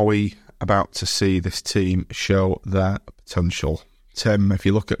 are we about to see this team show their potential? Tim, if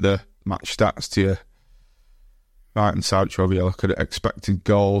you look at the match stats to your right-hand side, Trevor, you look at expected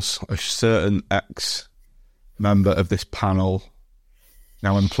goals, a certain member of this panel,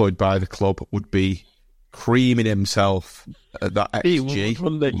 now employed by the club, would be creaming himself at that XG.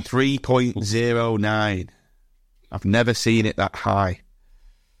 3.09. I've never seen it that high.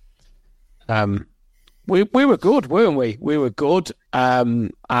 We were good, weren't we? We were good,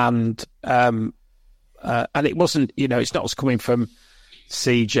 and it wasn't, it's not coming from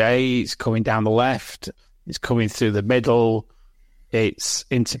CJ. It's coming down the left. It's coming through the middle. It's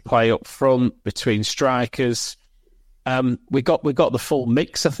interplay up front between strikers. We got the full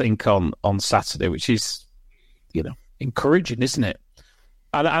mix, I think, on Saturday, which is, encouraging, isn't it?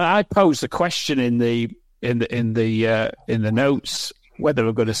 And I posed the question in the notes whether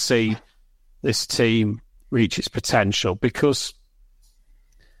we're going to see this team reach its potential, because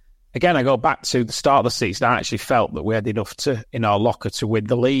again, I go back to the start of the season. I actually felt that we had enough in our locker to win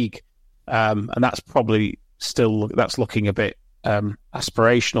the league, and that's probably that's looking a bit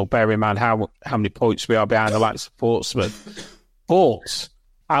aspirational, bear in mind how many points we are behind the likes of Portsmouth. But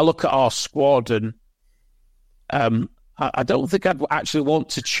I look at our squad and I don't think I'd actually want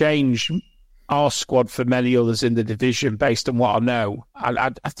to change our squad for many others in the division based on what I know.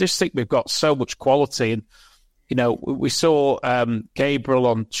 I just think we've got so much quality. And, we saw Gabriel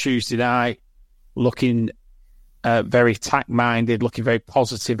on Tuesday night looking very attack-minded, looking very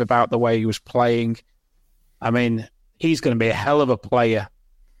positive about the way he was playing. I mean, he's going to be a hell of a player.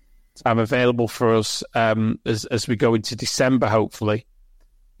 I'm available for us as we go into December, hopefully.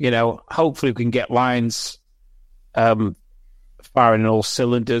 Hopefully we can get Lions firing on all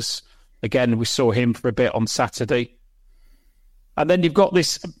cylinders. Again, we saw him for a bit on Saturday. And then you've got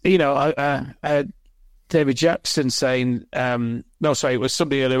this, David Jackson saying, it was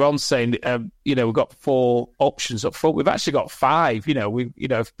somebody earlier on saying, we've got 4 options up front. We've actually got 5.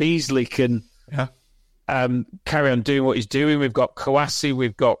 If Beasley can carry on doing what he's doing, we've got Kouassi,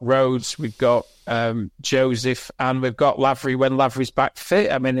 we've got Rhodes, we've got Joseph, and we've got Lavery when Lavery's back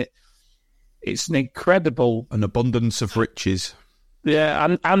fit. I mean, it's an abundance of riches.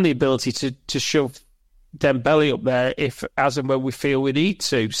 Yeah, and the ability to shove Dembele up there as and when we feel we need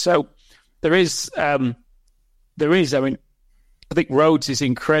to. So there is. I mean, I think Rhodes is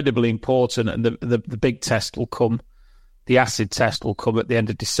incredibly important, and the big test will come. The acid test will come at the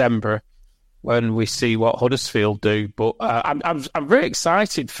end of December when we see what Huddersfield do. But I'm very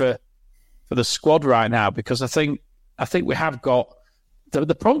excited for the squad right now, because I think we have got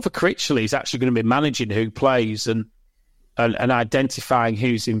the problem for Critchley is actually going to be managing who plays and identifying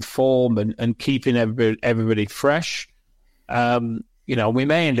who's in form and keeping everybody fresh. We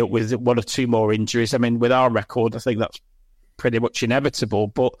may end up with 1 or 2 more injuries. I mean, with our record, I think that's pretty much inevitable.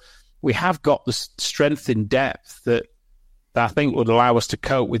 But we have got the strength in depth that I think would allow us to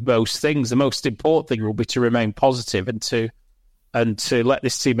cope with most things. The most important thing will be to remain positive and to let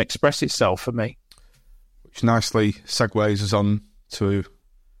this team express itself for me. Which nicely segues us on to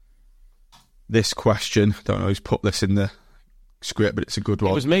this question. Don't know who's put this in the script, but it's a good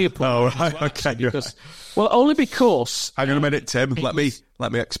one. It was me who put it. Right, well, okay. Because, well, only because... Hang on a minute, Tim. Let me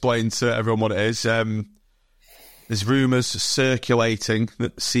explain to everyone what it is. There's rumours circulating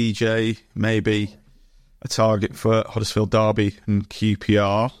that CJ may be a target for Huddersfield Derby and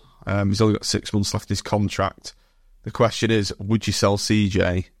QPR. He's only got 6 months left in his contract. The question is, would you sell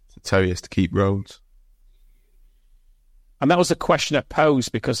CJ to Terriers to keep Rhodes? And that was a question I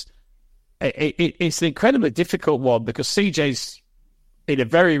posed, because it's an incredibly difficult one, because CJ's in a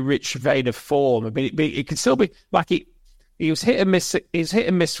very rich vein of form. I mean, it can still be like he was hit and miss. He's hit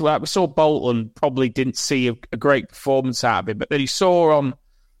and miss. Like we saw Bolton probably didn't see a great performance out of him, but then he saw on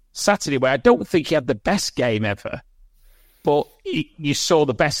Saturday where I don't think he had the best game ever. but you saw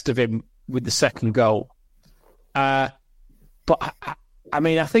the best of him with the second goal. But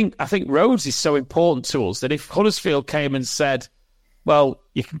I think Rhodes is so important to us that if Huddersfield came and said, well,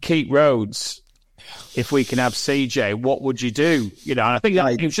 you can keep Rhodes if we can have CJ, what would you do? And I think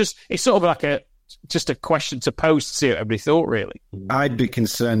that it's sort of like just a question to pose to see what everybody thought, really. I'd be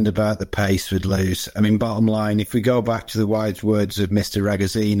concerned about the pace we'd lose. I mean, bottom line, if we go back to the wise words of Mr.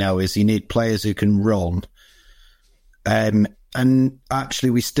 Ragazzino, is you need players who can run. And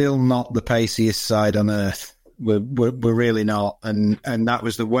actually, we're still not the paciest side on earth. We're really not. And that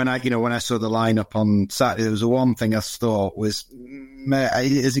was when I saw the lineup on Saturday, there was the one thing I thought was,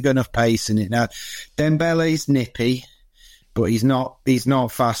 has he got enough pace in it? Now, Dembele's nippy, but he's not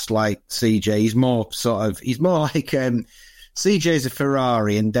fast like CJ. He's more like CJ's a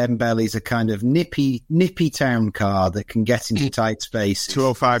Ferrari and Dembele's a kind of nippy town car that can get into tight spaces.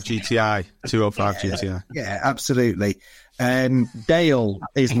 205 GTI. Yeah, absolutely. Dale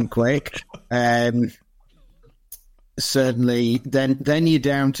isn't quick. Certainly. Then you're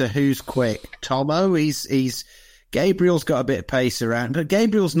down to who's quick. Tomo, he's Gabriel's got a bit of pace around, but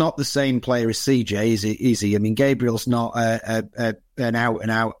Gabriel's not the same player as CJ, is he? I mean, Gabriel's not an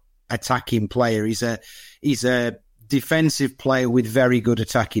out-and-out attacking player. He's a defensive player with very good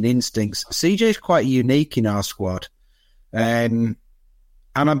attacking instincts. CJ's quite unique in our squad, and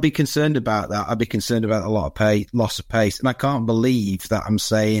I'd be concerned about that. I'd be concerned about a lot of loss of pace, and I can't believe that I'm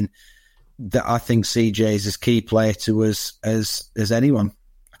saying that I think CJ is as key player to us as anyone.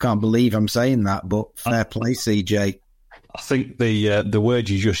 Can't believe I'm saying that, but fair play, CJ. I think the word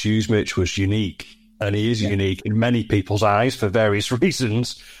you just used, Mitch, was unique, and he is unique in many people's eyes for various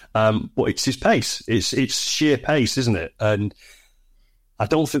reasons. But it's his pace; it's sheer pace, isn't it? And I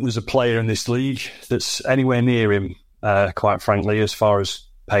don't think there's a player in this league that's anywhere near him. Quite frankly, as far as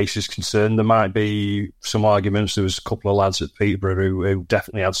pace is concerned, there might be some arguments. There was a couple of lads at Peterborough who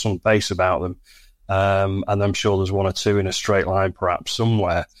definitely had some pace about them. And I'm sure there's one or two in a straight line, perhaps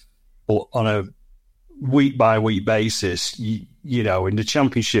somewhere. But on a week-by-week basis, in the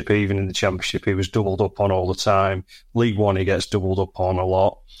Championship, he was doubled up on all the time. League One, he gets doubled up on a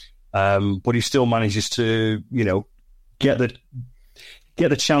lot. But he still manages to, get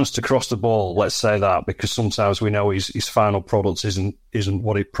the chance to cross the ball, let's say that, because sometimes we know his final product isn't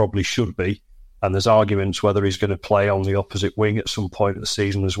what it probably should be. And there's arguments whether he's going to play on the opposite wing at some point of the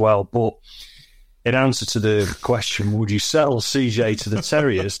season as well. But in answer to the question, would you sell CJ to the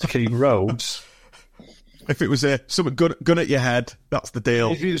Terriers to keep Rhodes? If it was something gun at your head, that's the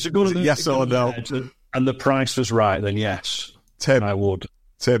deal. If it was a gun yes or no, and the price was right, then yes, Tim, I would.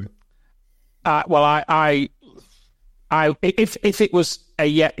 Tim, if it was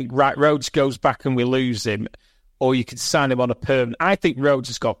right, Rhodes goes back and we lose him, or you could sign him on a permanent. I think Rhodes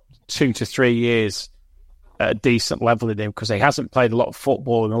has got 2 to 3 years at a decent level in him because he hasn't played a lot of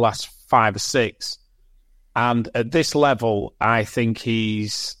football in the last 5 or 6. And at this level, I think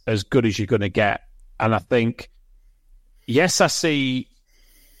he's as good as you're going to get. And I think, yes, I see.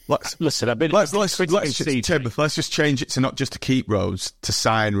 Listen, I've been. Tim, let's just change it to not just to keep Rhodes, to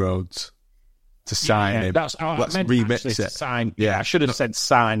sign Rhodes, to sign him. Let's remix it. Sign. Yeah, I should have said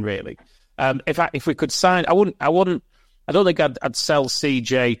sign. Really, if we could sign, I wouldn't. I don't think I'd sell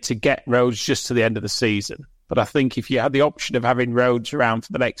CJ to get Rhodes just to the end of the season. But I think if you had the option of having Rhodes around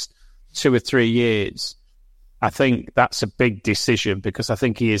for the next 2 or 3 years, I think that's a big decision because I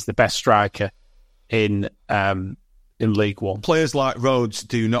think he is the best striker in League One. Players like Rhodes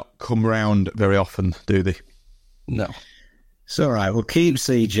do not come round very often, do they? No. It's all right. We'll keep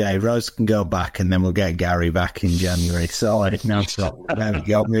CJ. Rhodes can go back, and then we'll get Gary back in January. So now stop. There we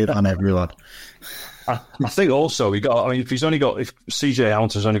go. Move on, everyone. I think also if CJ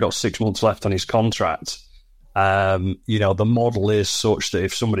Hamilton's only got 6 months left on his contract, the model is such that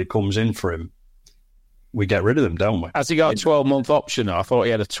if somebody comes in for him, we get rid of them, don't we? Has he got a 12-month option? I thought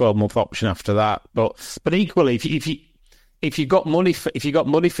he had a 12-month option after that. But equally, if you got money for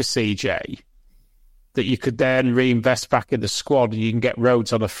CJ that you could then reinvest back in the squad, and you can get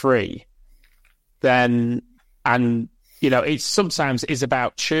Rhodes on a free, then it sometimes is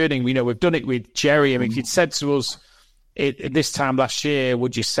about churning. We've done it with Jerry. I mean, if you'd said to us this time last year,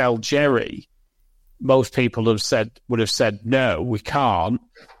 would you sell Jerry? Most people would have said no, we can't.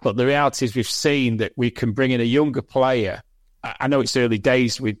 But the reality is we've seen that we can bring in a younger player. I know it's early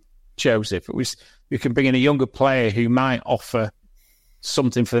days with Joseph. We can bring in a younger player who might offer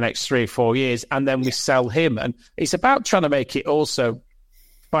something for the next 3 or 4 years, and then we sell him. And it's about trying to make it also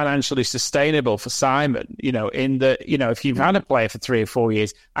financially sustainable for Simon, if you've had a player for 3 or 4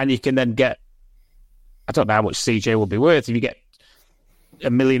 years and you can then get, I don't know how much CJ will be worth, if you get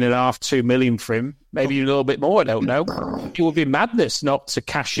 1.5 million, 2 million for him, maybe a little bit more. I don't know. It would be madness not to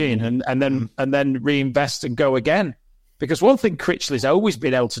cash in and then reinvest and go again. Because one thing Critchley's always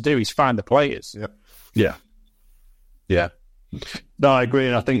been able to do is find the players. Yep. Yeah. No, I agree,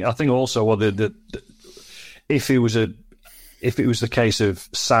 and I think also if it was the case of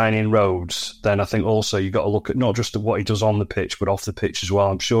signing Rhodes, then I think also you got to look at not just what he does on the pitch, but off the pitch as well.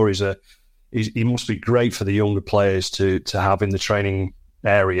 I'm sure he must be great for the younger players to have in the training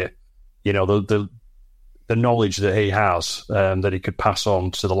area. You know, the knowledge that he has that he could pass on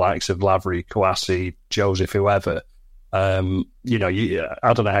to the likes of Lavery, Kouassi, Joseph, whoever. I don't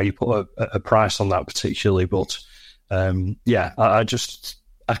know how you put a price on that particularly, but I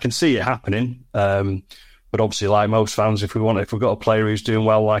can see it happening. But obviously, like most fans, if we've got a player who's doing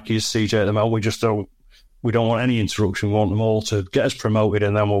well, like he's CJ at the moment, we don't want any interruption. We want them all to get us promoted,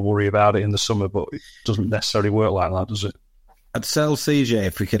 and then we'll worry about it in the summer. But it doesn't necessarily work like that, does it? I'd sell CJ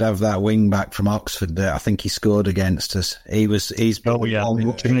if we could have that wing back from Oxford. I think he scored against us. He's been he's been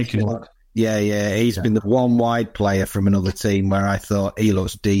the one wide player from another team where I thought he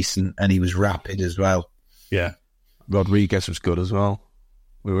looks decent and he was rapid as well. Yeah, Rodriguez was good as well.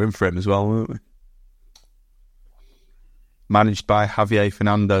 We were in for him as well, weren't we? Managed by Javier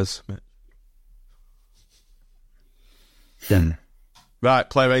Fernandez. Yeah. Right,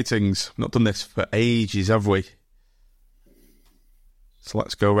 player ratings. Not done this for ages, have we? So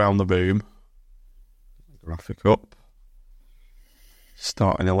let's go around the room. Graphic up.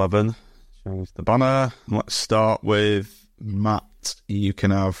 Starting 11. Shows the banner. Let's start with Matt. You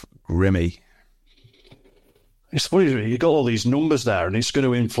can have Grimmy. It's funny, you've got all these numbers there, and it's going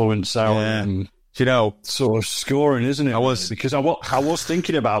to influence our do you know, sort of scoring, isn't it? Because I was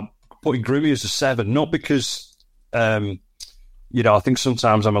thinking about putting Grimmy as a 7, not because, I think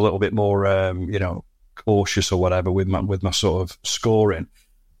sometimes I'm a little bit more, cautious or whatever with my sort of scoring,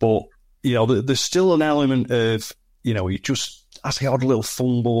 but there's still an element of he just has the odd little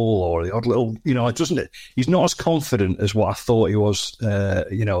fumble or the odd little he's not as confident as what I thought he was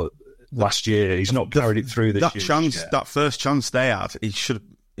last year. He's not carried it through this year. That first chance they had, he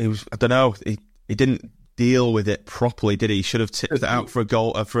didn't deal with it properly, did he? He should have tipped it out for a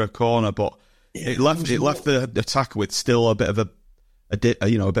goal, for a corner, but it left the attacker with still a bit of a bit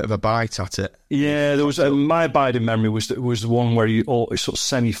of a bite at it. Yeah, there was my abiding memory was the one where he sort of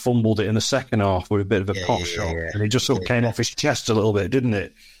semi fumbled it in the second half with a bit of a pot shot, and it just sort of came off his chest a little bit, didn't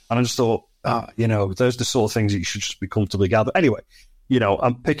it? And I just thought, those are the sort of things that you should just be comfortably gathered. Anyway,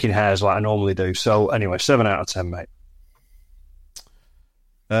 I'm picking hairs like I normally do. So anyway, 7 out of 10, mate.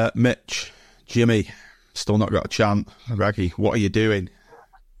 Mitch, Jimmy, still not got a chance. Raggy, what are you doing?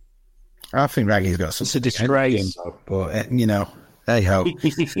 I think Raggy's got some. It's a disgrace, but hey ho.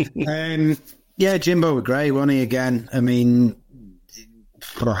 Jimbo was great, wasn't he? Again, I mean,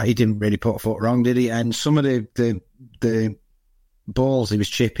 he didn't really put a foot wrong, did he? And some of the balls he was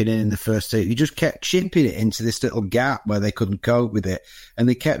chipping in the first two, he just kept chipping it into this little gap where they couldn't cope with it, and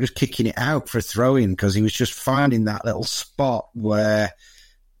they kept just kicking it out for a throw-in because he was just finding that little spot where,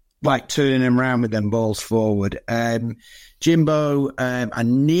 like, turning him around with them balls forward. Jimbo, I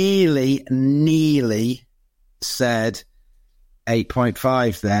nearly said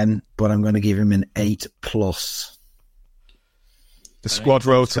 8.5 then, but I'm going to give him an 8+. The squad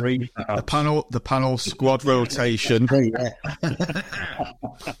rotation, the panel squad rotation.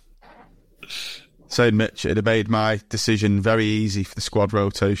 Saying Mitch, it'd have made my decision very easy for the squad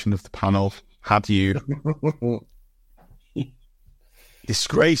rotation of the panel had you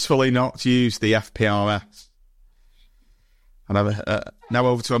disgracefully not used the FPRS. And now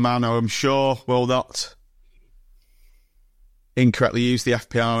over to a man who I'm sure will not incorrectly use the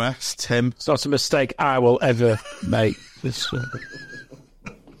FPRS, Tim. It's not a mistake I will ever make.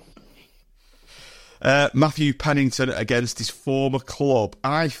 Matthew Pennington against his former club.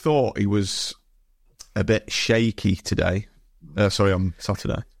 I thought he was a bit shaky today. On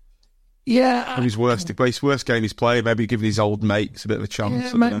Saturday. Yeah. His worst game he's played. Maybe giving his old mates a bit of a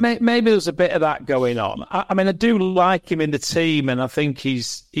chance. Yeah, maybe there's a bit of that going on. I mean, I do like him in the team, and I think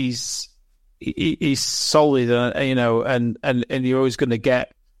he's solid, and you're always going to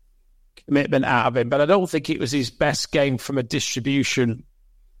get commitment out of him. But I don't think it was his best game from a distribution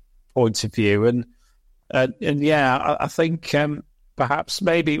point of view. And I think perhaps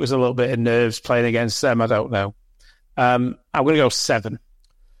maybe it was a little bit of nerves playing against them. I don't know. I'm going to go 7.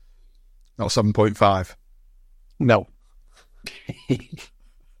 Not 7.5. No.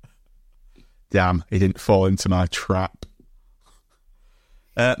 Damn, he didn't fall into my trap.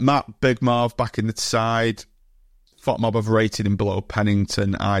 Matt, Big Marv back in the side. Thought Mob have rated him below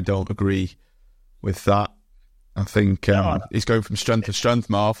Pennington. I don't agree with that. I think he's going from strength to strength,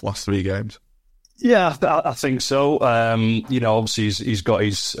 Marv, last 3 games. Yeah, I think so. Obviously he's got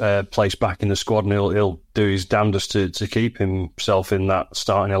his place back in the squad, and he'll do his damnedest to keep himself in that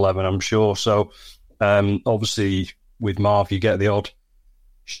starting 11, I'm sure. So, obviously, with Marv, you get the odd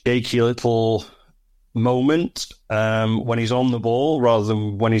shaky little moment when he's on the ball rather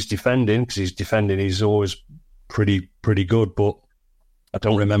than when he's defending, because he's always pretty good, but I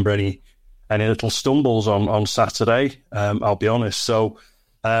don't remember any little stumbles on Saturday, I'll be honest. So,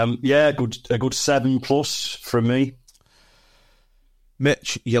 a good 7+ from me.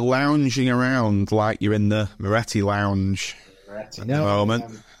 Mitch, you're lounging around like you're in the Moretti lounge at the moment.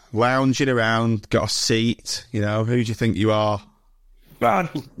 Lounging around, got a seat, who do you think you are? Well,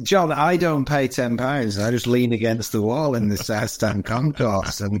 John, I don't pay £10. I just lean against the wall in the South Stand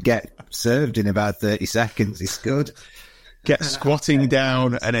concourse and get served in about 30 seconds. It's good. Get squatting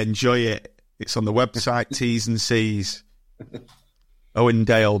down and enjoy it. It's on the website, T's and C's. Owen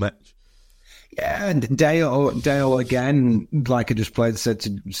Dale, Mitch. Yeah, and Dale again, like I just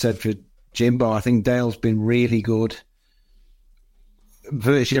said for Jimbo, I think Dale's been really good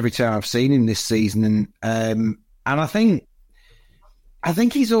virtually every time I've seen him this season, and I think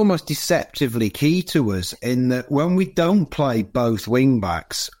he's almost deceptively key to us in that when we don't play both wing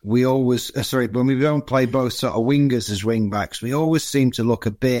backs, when we don't play both sort of wingers as wing backs, we always seem to look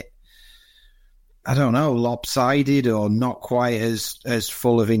a bit, I don't know, lopsided or not quite as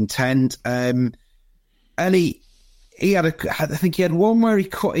full of intent. And he had I think he had one where he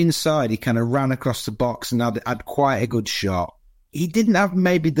cut inside, he kind of ran across the box and had quite a good shot. He didn't have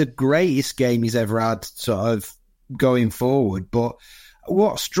maybe the greatest game he's ever had sort of going forward, but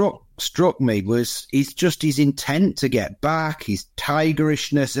what struck me was his intent to get back, his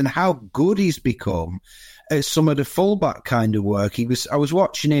tigerishness, and how good he's become at some of the fullback kind of work. I was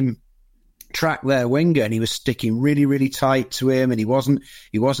watching him track their winger, and he was sticking really, really tight to him, and he wasn't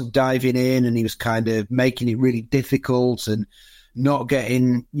diving in, and he was kind of making it really difficult and not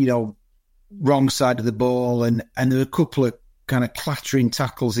getting, wrong side of the ball, and there were a couple of kind of clattering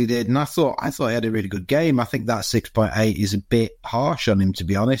tackles he did, and I thought he had a really good game. I think that 6.8 is a bit harsh on him, to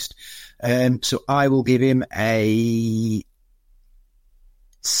be honest. So I will give him a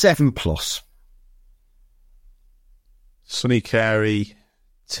 7+. Sonny Carey,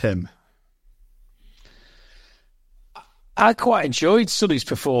 Tim. I quite enjoyed Sonny's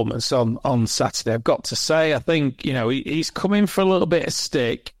performance on Saturday, I've got to say. I think, he's come in for a little bit of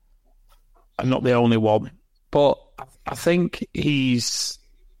stick. I'm not the only one, but I think he scored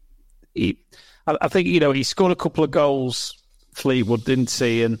a couple of goals, Fleetwood, didn't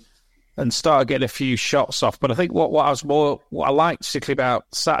he? And started getting a few shots off. But I think what I liked particularly about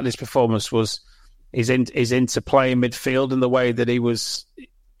Saturday's performance was his interplay in midfield and the way that he was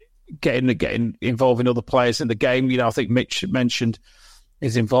getting involved in other players in the game. I think Mitch mentioned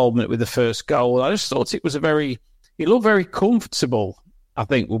his involvement with the first goal. I just thought he looked very comfortable, I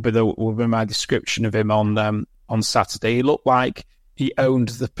think would be my description of him on Saturday. He looked like he owned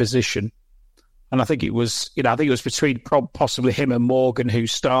the position. And I think it was between possibly him and Morgan who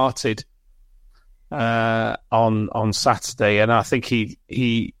started on Saturday. And I think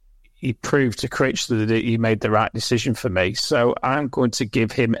he proved to Critch that he made the right decision for me. So I'm going to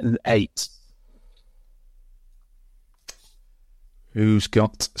give him an 8. Who's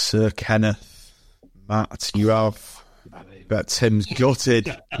got Sir Kenneth? Matt, you have. But Tim's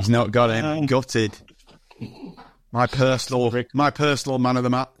gutted. He's not got him. Gutted. My personal man of the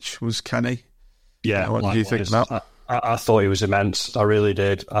match was Kenny. Yeah, what do you think about? I thought he was immense. I really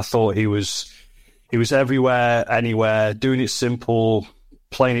did. I thought he was everywhere, anywhere, doing it simple,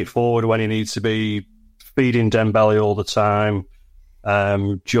 playing it forward when he needs to be, feeding Dembele all the time.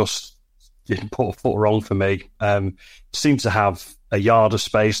 Just didn't put a foot wrong for me. Seemed to have a yard of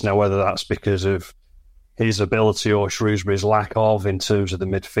space now, whether that's because of his ability or Shrewsbury's lack of in terms of the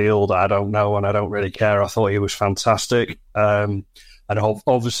midfield, I don't know, and I don't really care. I thought he was fantastic. And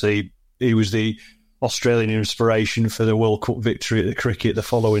obviously he was the Australian inspiration for the World Cup victory at the cricket the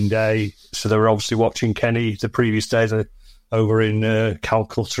following day. So they were obviously watching Kenny the previous days over in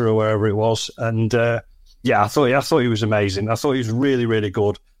Calcutta or wherever it was. And I thought he was amazing. I thought he was really, really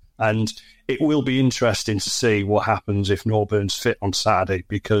good. And it will be interesting to see what happens if Norburn's fit on Saturday,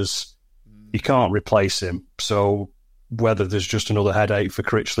 because you can't replace him. So whether there's just another headache for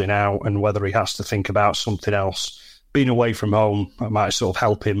Critchley now and whether he has to think about something else, being away from home, that might sort of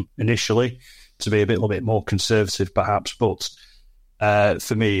help him initially to be a little bit more conservative perhaps. But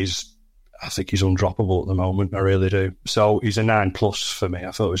for me, I think he's undroppable at the moment. I really do. So he's a 9+ for me.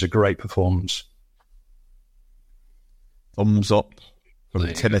 I thought it was a great performance. Thumbs up from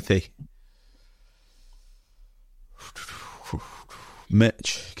Timothy.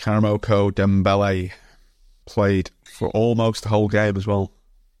 Mitch, Karamoko Dembele played for almost the whole game as well.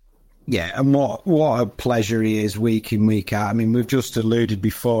 Yeah, and what a pleasure he is week in, week out. I mean, we've just alluded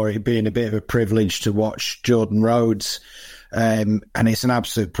before it being a bit of a privilege to watch Jordan Rhodes. And it's an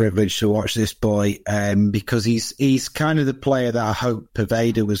absolute privilege to watch this boy because he's kind of the player that I hoped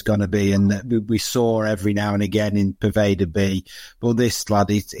Pervada was going to be, and that we saw every now and again in Pervada B. But this lad,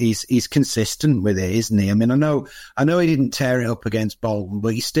 he's consistent with it, isn't he? I mean, I know he didn't tear it up against Bolton,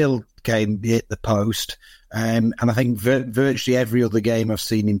 but he still hit the post. And I think virtually every other game I've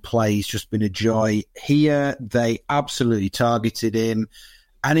seen him play, he's just been a joy. Here, they absolutely targeted him.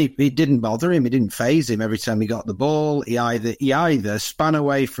 And it didn't bother him. It didn't faze him. Every time he got the ball, he either span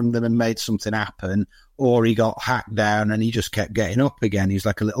away from them and made something happen, or he got hacked down and he just kept getting up again. He's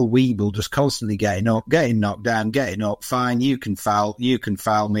like a little weeble, just constantly getting up, getting knocked down, getting up. Fine, you can foul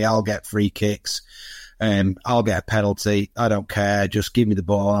me. I'll get free kicks. I'll get a penalty. I don't care. Just give me the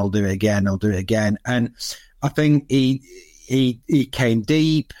ball. I'll do it again. And I think he came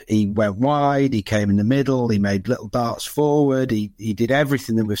deep, he went wide, he came in the middle, he made little darts forward, he did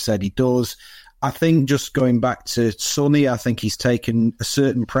everything that we've said he does. I think just going back to Sonny, I think he's taken a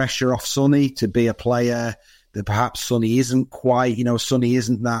certain pressure off Sonny to be a player that perhaps Sonny isn't quite. Sonny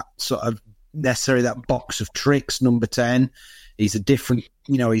isn't that sort of necessarily that box of tricks number 10. He's a different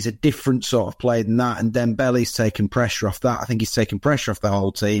sort of player than that. And Dembele's taken pressure off that. I think he's taken pressure off the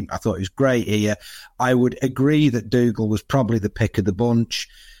whole team. I thought he was great here. I would agree that Dougal was probably the pick of the bunch.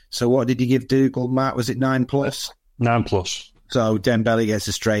 So what did you give Dougal, Matt? Was it 9+? 9+. So Dembele gets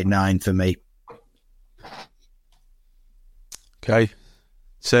a straight 9 for me. Okay.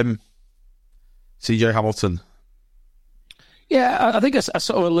 Sim, CJ Hamilton. Yeah, I think I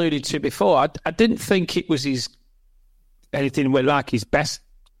sort of alluded to before. I didn't think it was anything like his best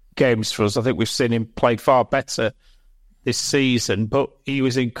games for us. I think we've seen him play far better this season, but he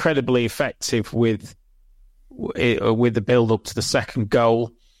was incredibly effective with the build up to the second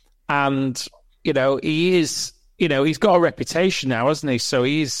goal. And, he's got a reputation now, hasn't he? So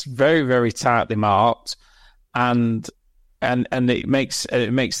he's very, very tightly marked, and it makes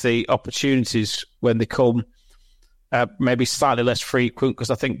the opportunities when they come maybe slightly less frequent, because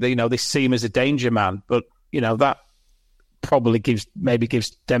I think they see him as a danger man, but that probably gives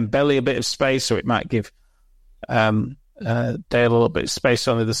Dembele a bit of space, or it might give Dale a little bit of space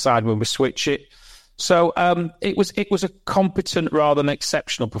on the other side when we switch it. So it was a competent rather than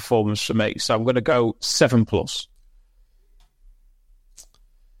exceptional performance for me. So I'm going to go 7+.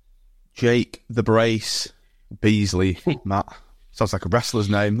 Jake the Brace Beasley. Matt, sounds like a wrestler's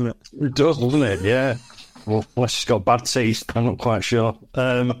name, doesn't it? It does, doesn't it? Yeah. Well, unless he's got bad teeth, I'm not quite sure.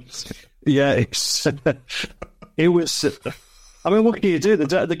 It was. I mean, what can you do?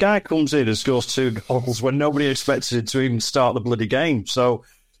 The guy comes in and scores 2 goals when nobody expected him to even start the bloody game. So,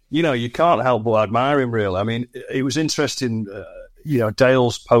 you can't help but admire him, really. I mean, it was interesting.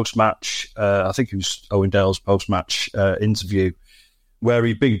 Dale's post-match. I think it was Owen Dale's post-match interview, where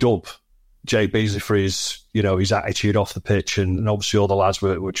he bigged up Jake Beasley for his attitude off the pitch, and obviously all the lads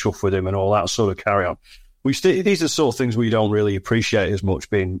were chuffed with him and all that sort of carry on. These are sort of things we don't really appreciate as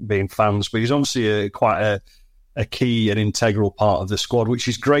much being fans, but he's obviously quite a key and integral part of the squad, which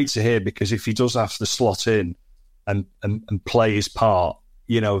is great to hear, because if he does have to slot in and play his part,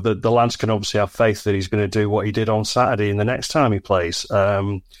 the lads can obviously have faith that he's going to do what he did on Saturday and the next time he plays,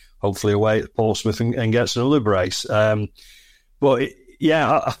 hopefully away at Portsmouth and gets another brace. He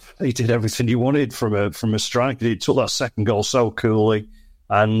did everything he wanted from a striker. He took that second goal so coolly,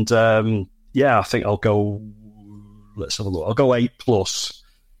 and I think I'll go. Let's have a look. I'll go 8+.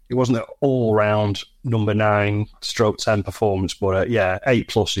 It wasn't an all-round number 9/10 performance, but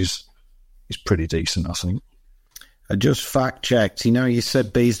 8+ is pretty decent, I think. I just fact-checked. You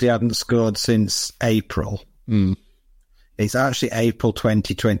said Beasley hadn't scored since April. It's actually April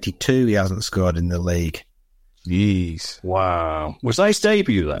 2022 he hasn't scored in the league. Jeez. Wow. Was that his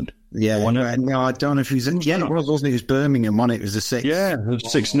debut then? Yeah. No, I don't know if he was in... Yeah, it was, wasn't it? It was Birmingham, wasn't it? It was a 6. Yeah, it was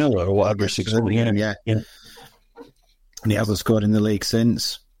 6-0 or whatever. 6-0. Yeah. And he hasn't scored in the league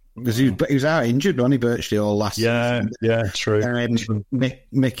since. Because he was out injured, wasn't he, virtually all last season? Yeah, true.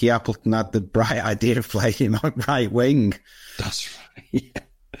 Mickey Appleton had the bright idea of playing him on right wing. That's right. Yeah.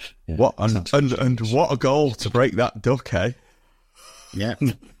 What and what a goal to break that duck, eh? Yeah.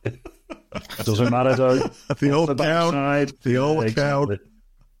 Doesn't matter, though. The old count. The old count.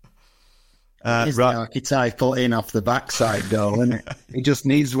 It's the archetypal in off the backside goal, isn't it? He just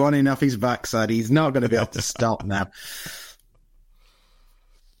needs one in off his backside. He's not going to be able to stop now.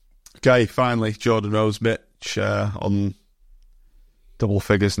 Okay, finally, Jordan Rose-Mitch on double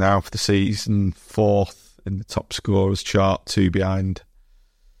figures now for the season, 4th in the top scorers chart, 2 behind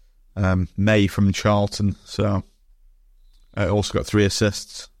May from Charlton. So also got 3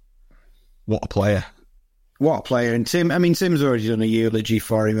 assists. What a player. What a player. And Tim's already done a eulogy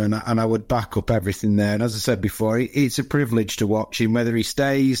for him, and I would back up everything there. And as I said before, it's a privilege to watch him, whether he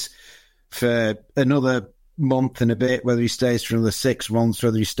stays for another month and a bit, whether he stays for another 6 months,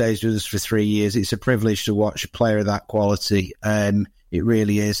 whether he stays with us for 3 years. It's a privilege to watch a player of that quality. It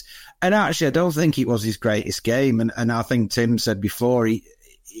really is. And actually, I don't think it was his greatest game. And I think Tim said before, it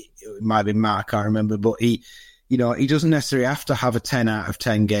might have been Matt, I can't remember, but he doesn't necessarily have to have a 10 out of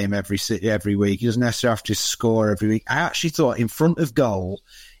 10 game every week. He doesn't necessarily have to score every week. I actually thought in front of goal,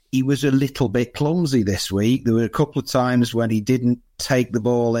 he was a little bit clumsy this week. There were a couple of times when he didn't take the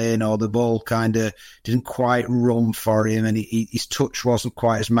ball in, or the ball kind of didn't quite run for him, and his touch wasn't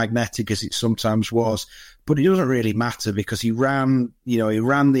quite as magnetic as it sometimes was. But it doesn't really matter, because he ran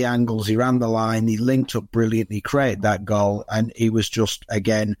the angles, he ran the line, he linked up brilliantly, created that goal, and he was just,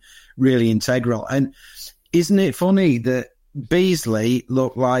 again, really integral. And isn't it funny that Beasley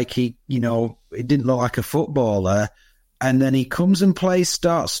looked like it didn't look like a footballer, and then he comes and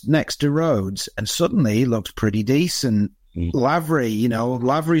starts next to Rhodes, and suddenly he looks pretty decent.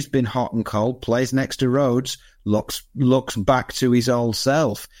 Lavery's been hot and cold, plays next to Rhodes, looks back to his old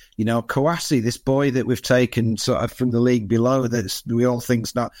self. Kouassi, this boy that we've taken sort of from the league below, that we all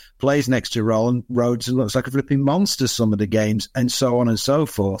think's not, plays next to Rhodes and looks like a flipping monster some of the games, and so on and so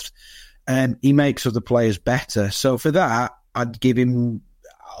forth. He makes other players better. So for that, I'll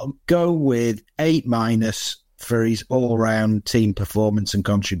go with 8- for his all-round team performance and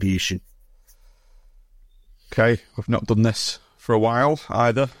contribution. Okay, we've not done this for a while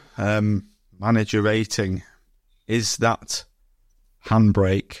either. Manager rating. Is that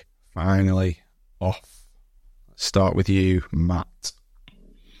handbrake finally off? Let's start with you, Matt.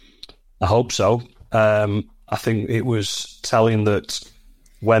 I hope so. I think it was telling that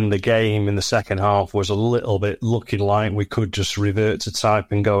when the game in the second half was a little bit looking like we could just revert to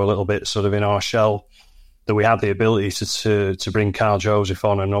type and go a little bit sort of in our shell, that we had the ability to bring Carl Joseph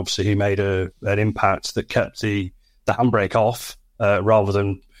on, and obviously he made an impact that kept the handbrake off, rather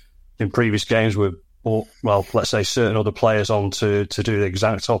than in previous games with, let's say, certain other players on to do the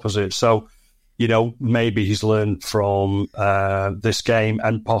exact opposite. So, maybe he's learned from this game,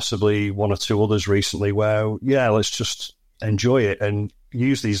 and possibly 1 or 2 others recently, where, let's just enjoy it and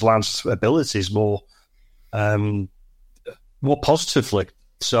use these lads' abilities more positively.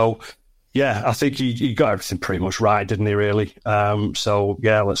 So, I think he got everything pretty much right, didn't he, really?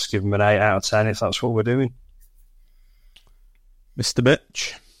 Let's give him an 8 out of 10 if that's what we're doing. Mr.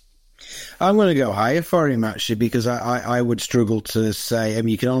 Bitch? I'm going to go higher for him, actually, because I would struggle to say,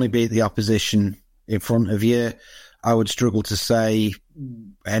 you can only beat the opposition in front of you. I would struggle to say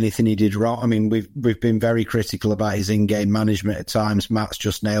anything he did wrong. We've been very critical about his in-game management at times. Matt's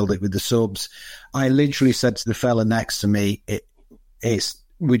just nailed it with the subs. I literally said to the fella next to me,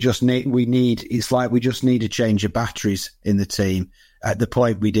 we just need a change of batteries in the team at the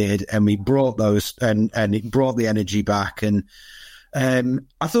point we did, and we brought those, and it brought the energy back. And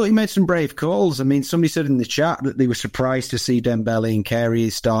I thought he made some brave calls. Somebody said in the chat that they were surprised to see Dembele and Carey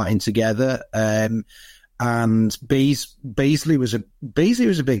starting together. And Beasley was a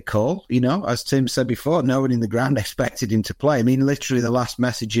big call, as Tim said before. No one in the ground expected him to play. Literally the last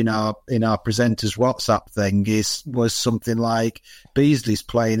message in our presenter's WhatsApp thing was something like, Beasley's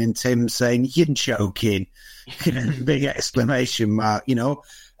playing, and Tim saying, "You're joking," big exclamation mark,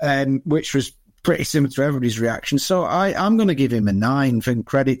 which was pretty similar to everybody's reaction. So I'm going to give him a 9 for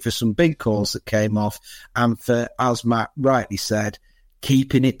credit for some big calls that came off, and for, as Matt rightly said,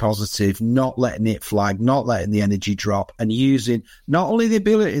 keeping it positive, not letting it flag, not letting the energy drop, and using not only the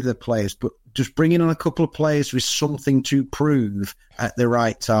ability of the players, but just bringing on a couple of players with something to prove at the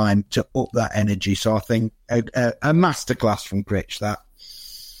right time to up that energy. So I think a masterclass from Critch, that.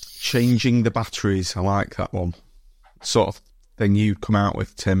 Changing the batteries, I like that one. Sort of thing you'd come out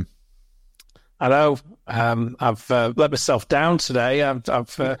with, Tim. I know. I've let myself down today.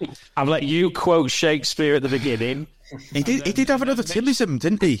 I've let you quote Shakespeare at the beginning. He did have another Tillism,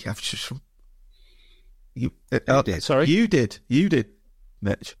 didn't he? Sorry? You did,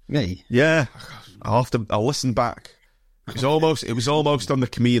 Mitch. Me? Yeah. I'll listen back. It was almost on the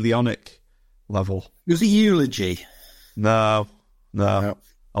chameleonic level. It was a eulogy. No.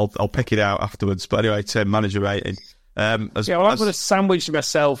 I'll pick it out afterwards. But anyway, Tim, manager rating. I'm going to sandwich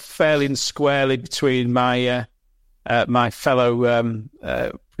myself fairly and squarely between my fellow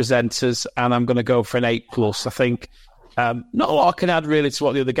presenters, and I'm going to go for an 8+. I think not a lot I can add really to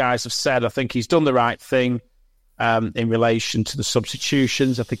what the other guys have said. I think he's done the right thing in relation to the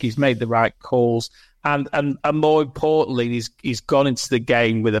substitutions. I think he's made the right calls. And more importantly, he's gone into the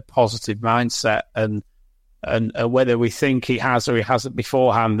game with a positive mindset, and whether we think he has or he hasn't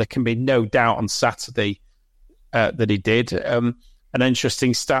beforehand, there can be no doubt on Saturday that he did. An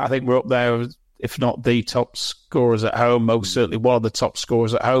interesting stat, I think we're up there, if not the top scorers at home, most certainly one of the top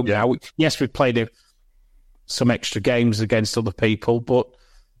scorers at home now. Yes, we've played some extra games against other people, but,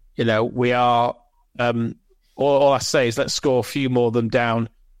 we are... all I say is let's score a few more of them down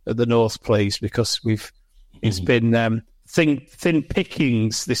at the North, please, because it's been thin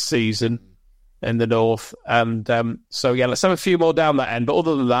pickings this season in the North, and let's have a few more down that end. But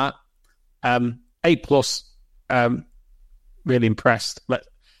other than that, A+, really impressed.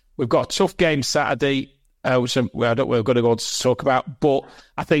 We've got a tough game Saturday, which we're going to go on to talk about. But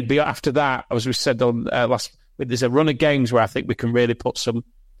I think after that, as we said on last, there's a run of games where I think we can really put some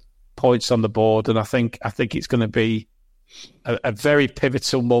points on the board, and I think it's going to be a very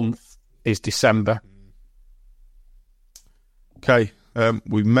pivotal month is December. Okay,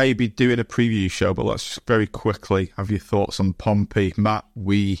 we may be doing a preview show, but let's very quickly have your thoughts on Pompey. Matt,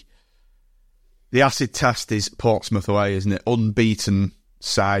 the acid test is Portsmouth away, isn't it? Unbeaten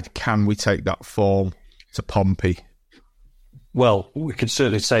side. Can we take that form to Pompey? Well, we can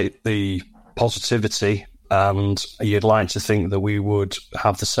certainly take the positivity, and you'd like to think that we would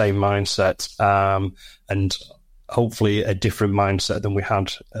have the same mindset and hopefully a different mindset than we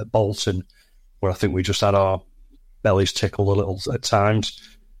had at Bolton, where I think we just had our bellies tickle a little at times.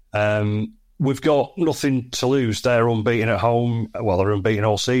 We've got nothing to lose. They're unbeaten at home. Well, they're unbeaten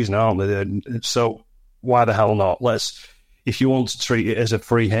all season, aren't they? So why the hell not? If you want to treat it as a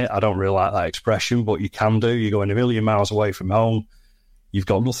free hit, I don't really like that expression, but you can do. You're going a million miles away from home. You've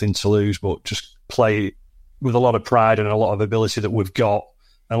got nothing to lose, but just play with a lot of pride and a lot of ability that we've got.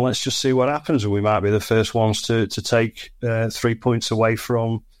 And let's just see what happens. We might be the first ones to take 3 points away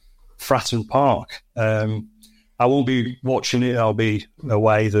from Fratton Park. I won't be watching it. I'll be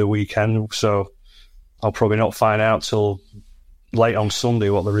away the weekend, so I'll probably not find out till late on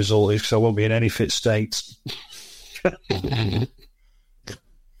Sunday what the result is, because I won't be in any fit state.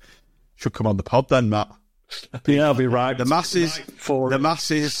 Should come on the pod then, Matt. Yeah, I'll be right. The masses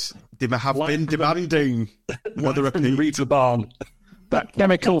have been demanding whether a read the barn. That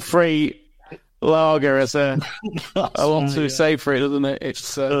chemical-free lager has a lot to say for it, doesn't it?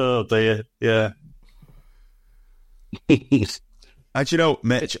 It's oh dear, yeah. And you know,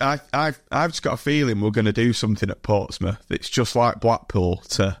 Mitch, I've just got a feeling we're going to do something at Portsmouth. It's just like Blackpool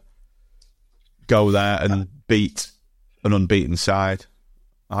to go there and beat an unbeaten side.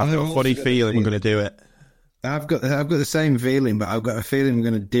 I've got a funny feeling we're going to do it. I've got the same feeling, but I've got a feeling we're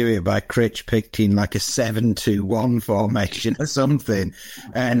going to do it by Critch picking like a 7-2-1 formation or something,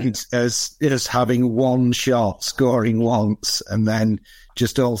 and as having one shot, scoring once, and then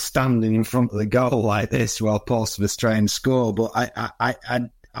just all standing in front of the goal like this while Portsmouth try and score. But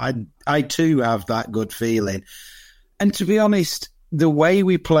I too have that good feeling. And to be honest, the way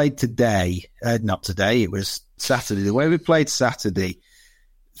we played today, not today, it was Saturday. The way we played Saturday,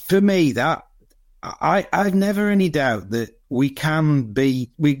 for me, that. I've never any doubt that we can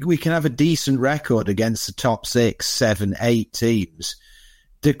have a decent record against the top 6, 7, 8 teams.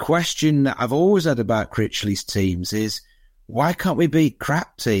 The question that I've always had about Critchley's teams is, why can't we beat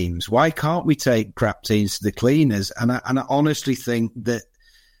crap teams? Why can't we take crap teams to the cleaners? And I honestly think that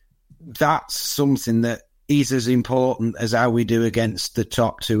that's something that is as important as how we do against the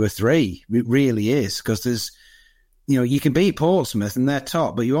top 2 or 3. It really is, because there's, you can beat Portsmouth and they're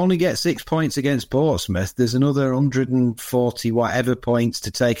top, but you only get 6 points against Portsmouth. There's another 140 whatever points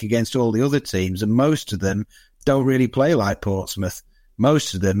to take against all the other teams, and most of them don't really play like Portsmouth.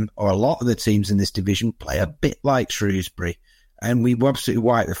 Most of them, or a lot of the teams in this division, play a bit like Shrewsbury, and we absolutely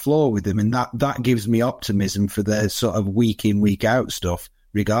wipe the floor with them, and that gives me optimism for their sort of week in, week out stuff,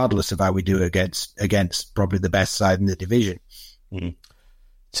 regardless of how we do against probably the best side in the division. Mm.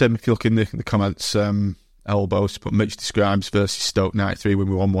 Tim, if you look in the comments, elbows to put Mitch describes versus Stoke 93 when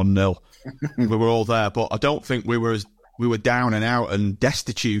we won 1-0. We were all there, but I don't think we were down and out and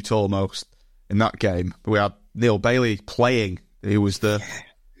destitute almost in that game. But we had Neil Bailey playing. He was the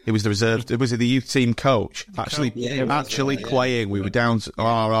reserve. Was he the youth team coach? Actually playing. We were down to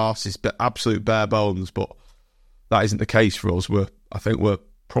our arses, but absolute bare bones. But that isn't the case for us. I think we're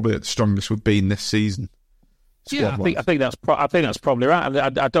probably at the strongest we've been this season. Yeah, I think that's probably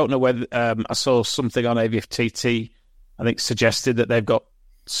right. I don't know whether I saw something on AVFTT. I think suggested that they've got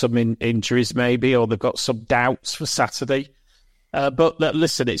some injuries maybe, or they've got some doubts for Saturday. But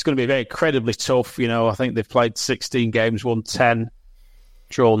listen, it's going to be very incredibly tough. I think they've played 16 games, won 10,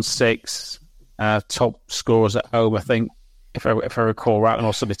 drawn 6. Top scorers at home, I think, if I recall right, and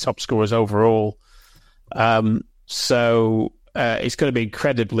also the top scorers overall. So it's going to be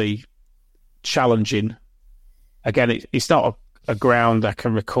incredibly challenging. Again, it's not a ground I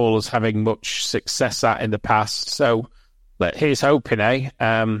can recall us having much success at in the past. So here's hoping, eh?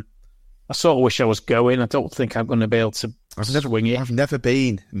 I sort of wish I was going. I don't think I'm going to be able to swing it. I've never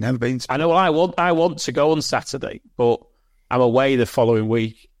been. I know I want to go on Saturday, but I'm away the following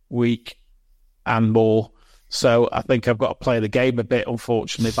week and more. So I think I've got to play the game a bit,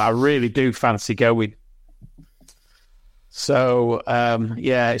 unfortunately. But I really do fancy going. So,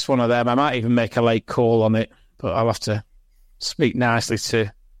 it's one of them. I might even make a late call on it, but I'll have to speak nicely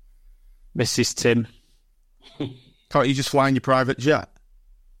to Mrs. Tim. Can't you just fly in your private jet?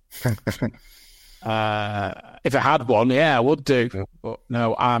 If I had one, yeah, I would do. But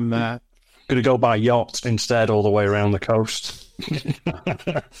no, I'm going to go by yacht instead, all the way around the coast.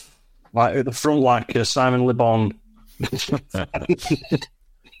 Like at the front, like Simon Le Bon.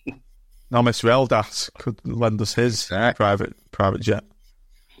 No, Mr. Eldas could lend us his private jet.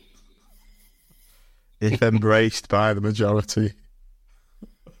 If embraced by the majority.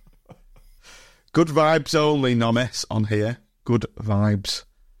 Good vibes only, Nomis, on here. Good vibes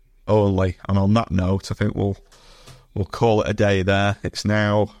only. And on that note, I think we'll call it a day there. It's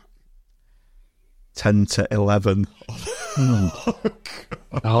now 10 to 11.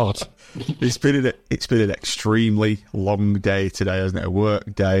 God. It's been an extremely long day today, hasn't it? A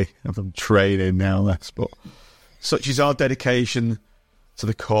work day. I'm training now, but such is our dedication to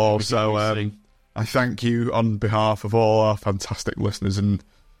the cause. So I thank you on behalf of all our fantastic listeners and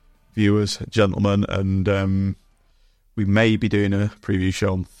viewers, gentlemen, and we may be doing a preview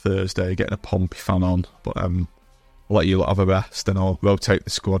show on Thursday, getting a Pompey fan on, but I'll let you lot have a rest, and I'll rotate the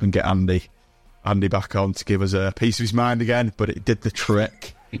squad and get Andy back on to give us a piece of his mind again. But it did the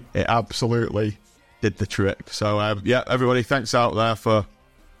trick. It absolutely did the trick. So everybody, thanks out there for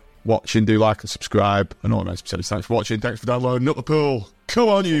watching. Do like and subscribe, and all nice episodes. Thanks for watching. Thanks for downloading Up the Pool. Come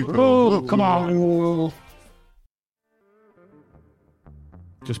on, you pool. Come on.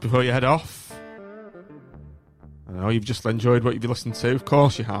 Just before you head off, I know you've just enjoyed what you've listened to. Of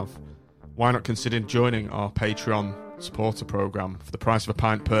course you have. Why not consider joining our Patreon supporter programme for the price of a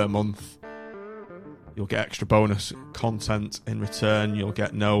pint per month? You'll get extra bonus content in return. You'll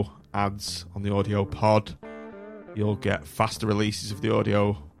get no ads on the audio pod. You'll get faster releases of the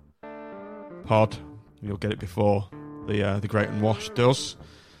audio pod. You'll get it before the Great and Wash does.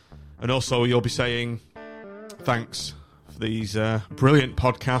 And also you'll be saying thanks for these brilliant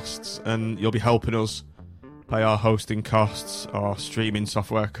podcasts, and you'll be helping us pay our hosting costs, our streaming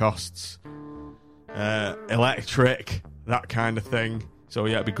software costs, electric, that kind of thing. So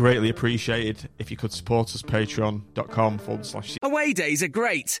it'd be greatly appreciated if you could support us, patreon.com/. Away days are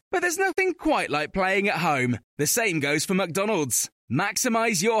great, but there's nothing quite like playing at home. The same goes for McDonald's.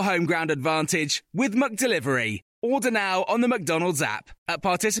 Maximise your home ground advantage with McDelivery. Order now on the McDonald's app. At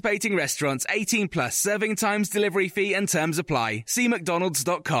participating restaurants, 18 plus serving times, delivery fee and terms apply. See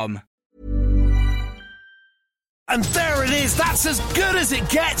mcdonalds.com. And there it is, that's as good as it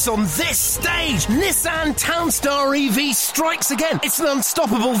gets on this stage. Nissan Townstar EV strikes again. It's an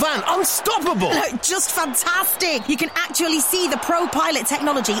unstoppable van. Unstoppable! Just fantastic. You can actually see the Pro Pilot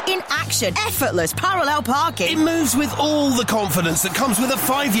technology in action. Effortless parallel parking. It moves with all the confidence that comes with a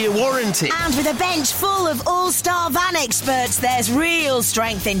 5-year warranty. And with a bench full of all-star van experts, there's real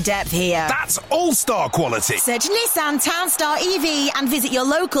strength in depth here. That's all-star quality. Search Nissan Townstar EV and visit your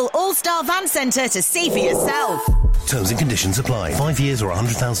local all-star van centre to see for yourself. Terms and conditions apply. 5 years or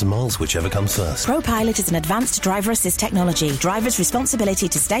 100,000 miles, whichever comes first. Pro Pilot is an advanced driver assist technology. Driver's responsibility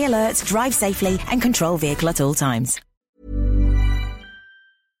to stay alert, drive safely, and control vehicle at all times.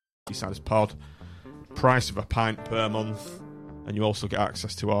 Seaside's pod, price of a pint per month, and you also get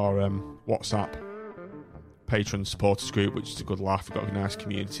access to our WhatsApp patron supporters group, which is a good laugh. We've got a nice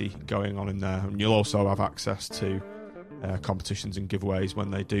community going on in there, and you'll also have access to competitions and giveaways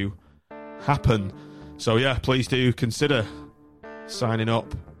when they do happen. So please do consider signing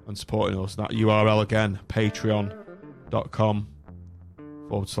up and supporting us. That URL again,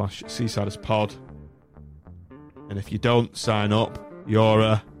 patreon.com/Seasiders-pod. And if you don't sign up, you're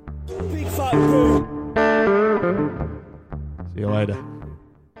a big fat poo. See you later.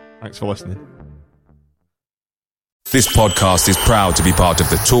 Thanks for listening. This podcast is proud to be part of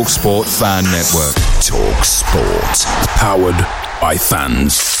the TalkSport Fan Network. TalkSport. Powered by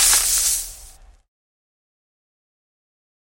fans.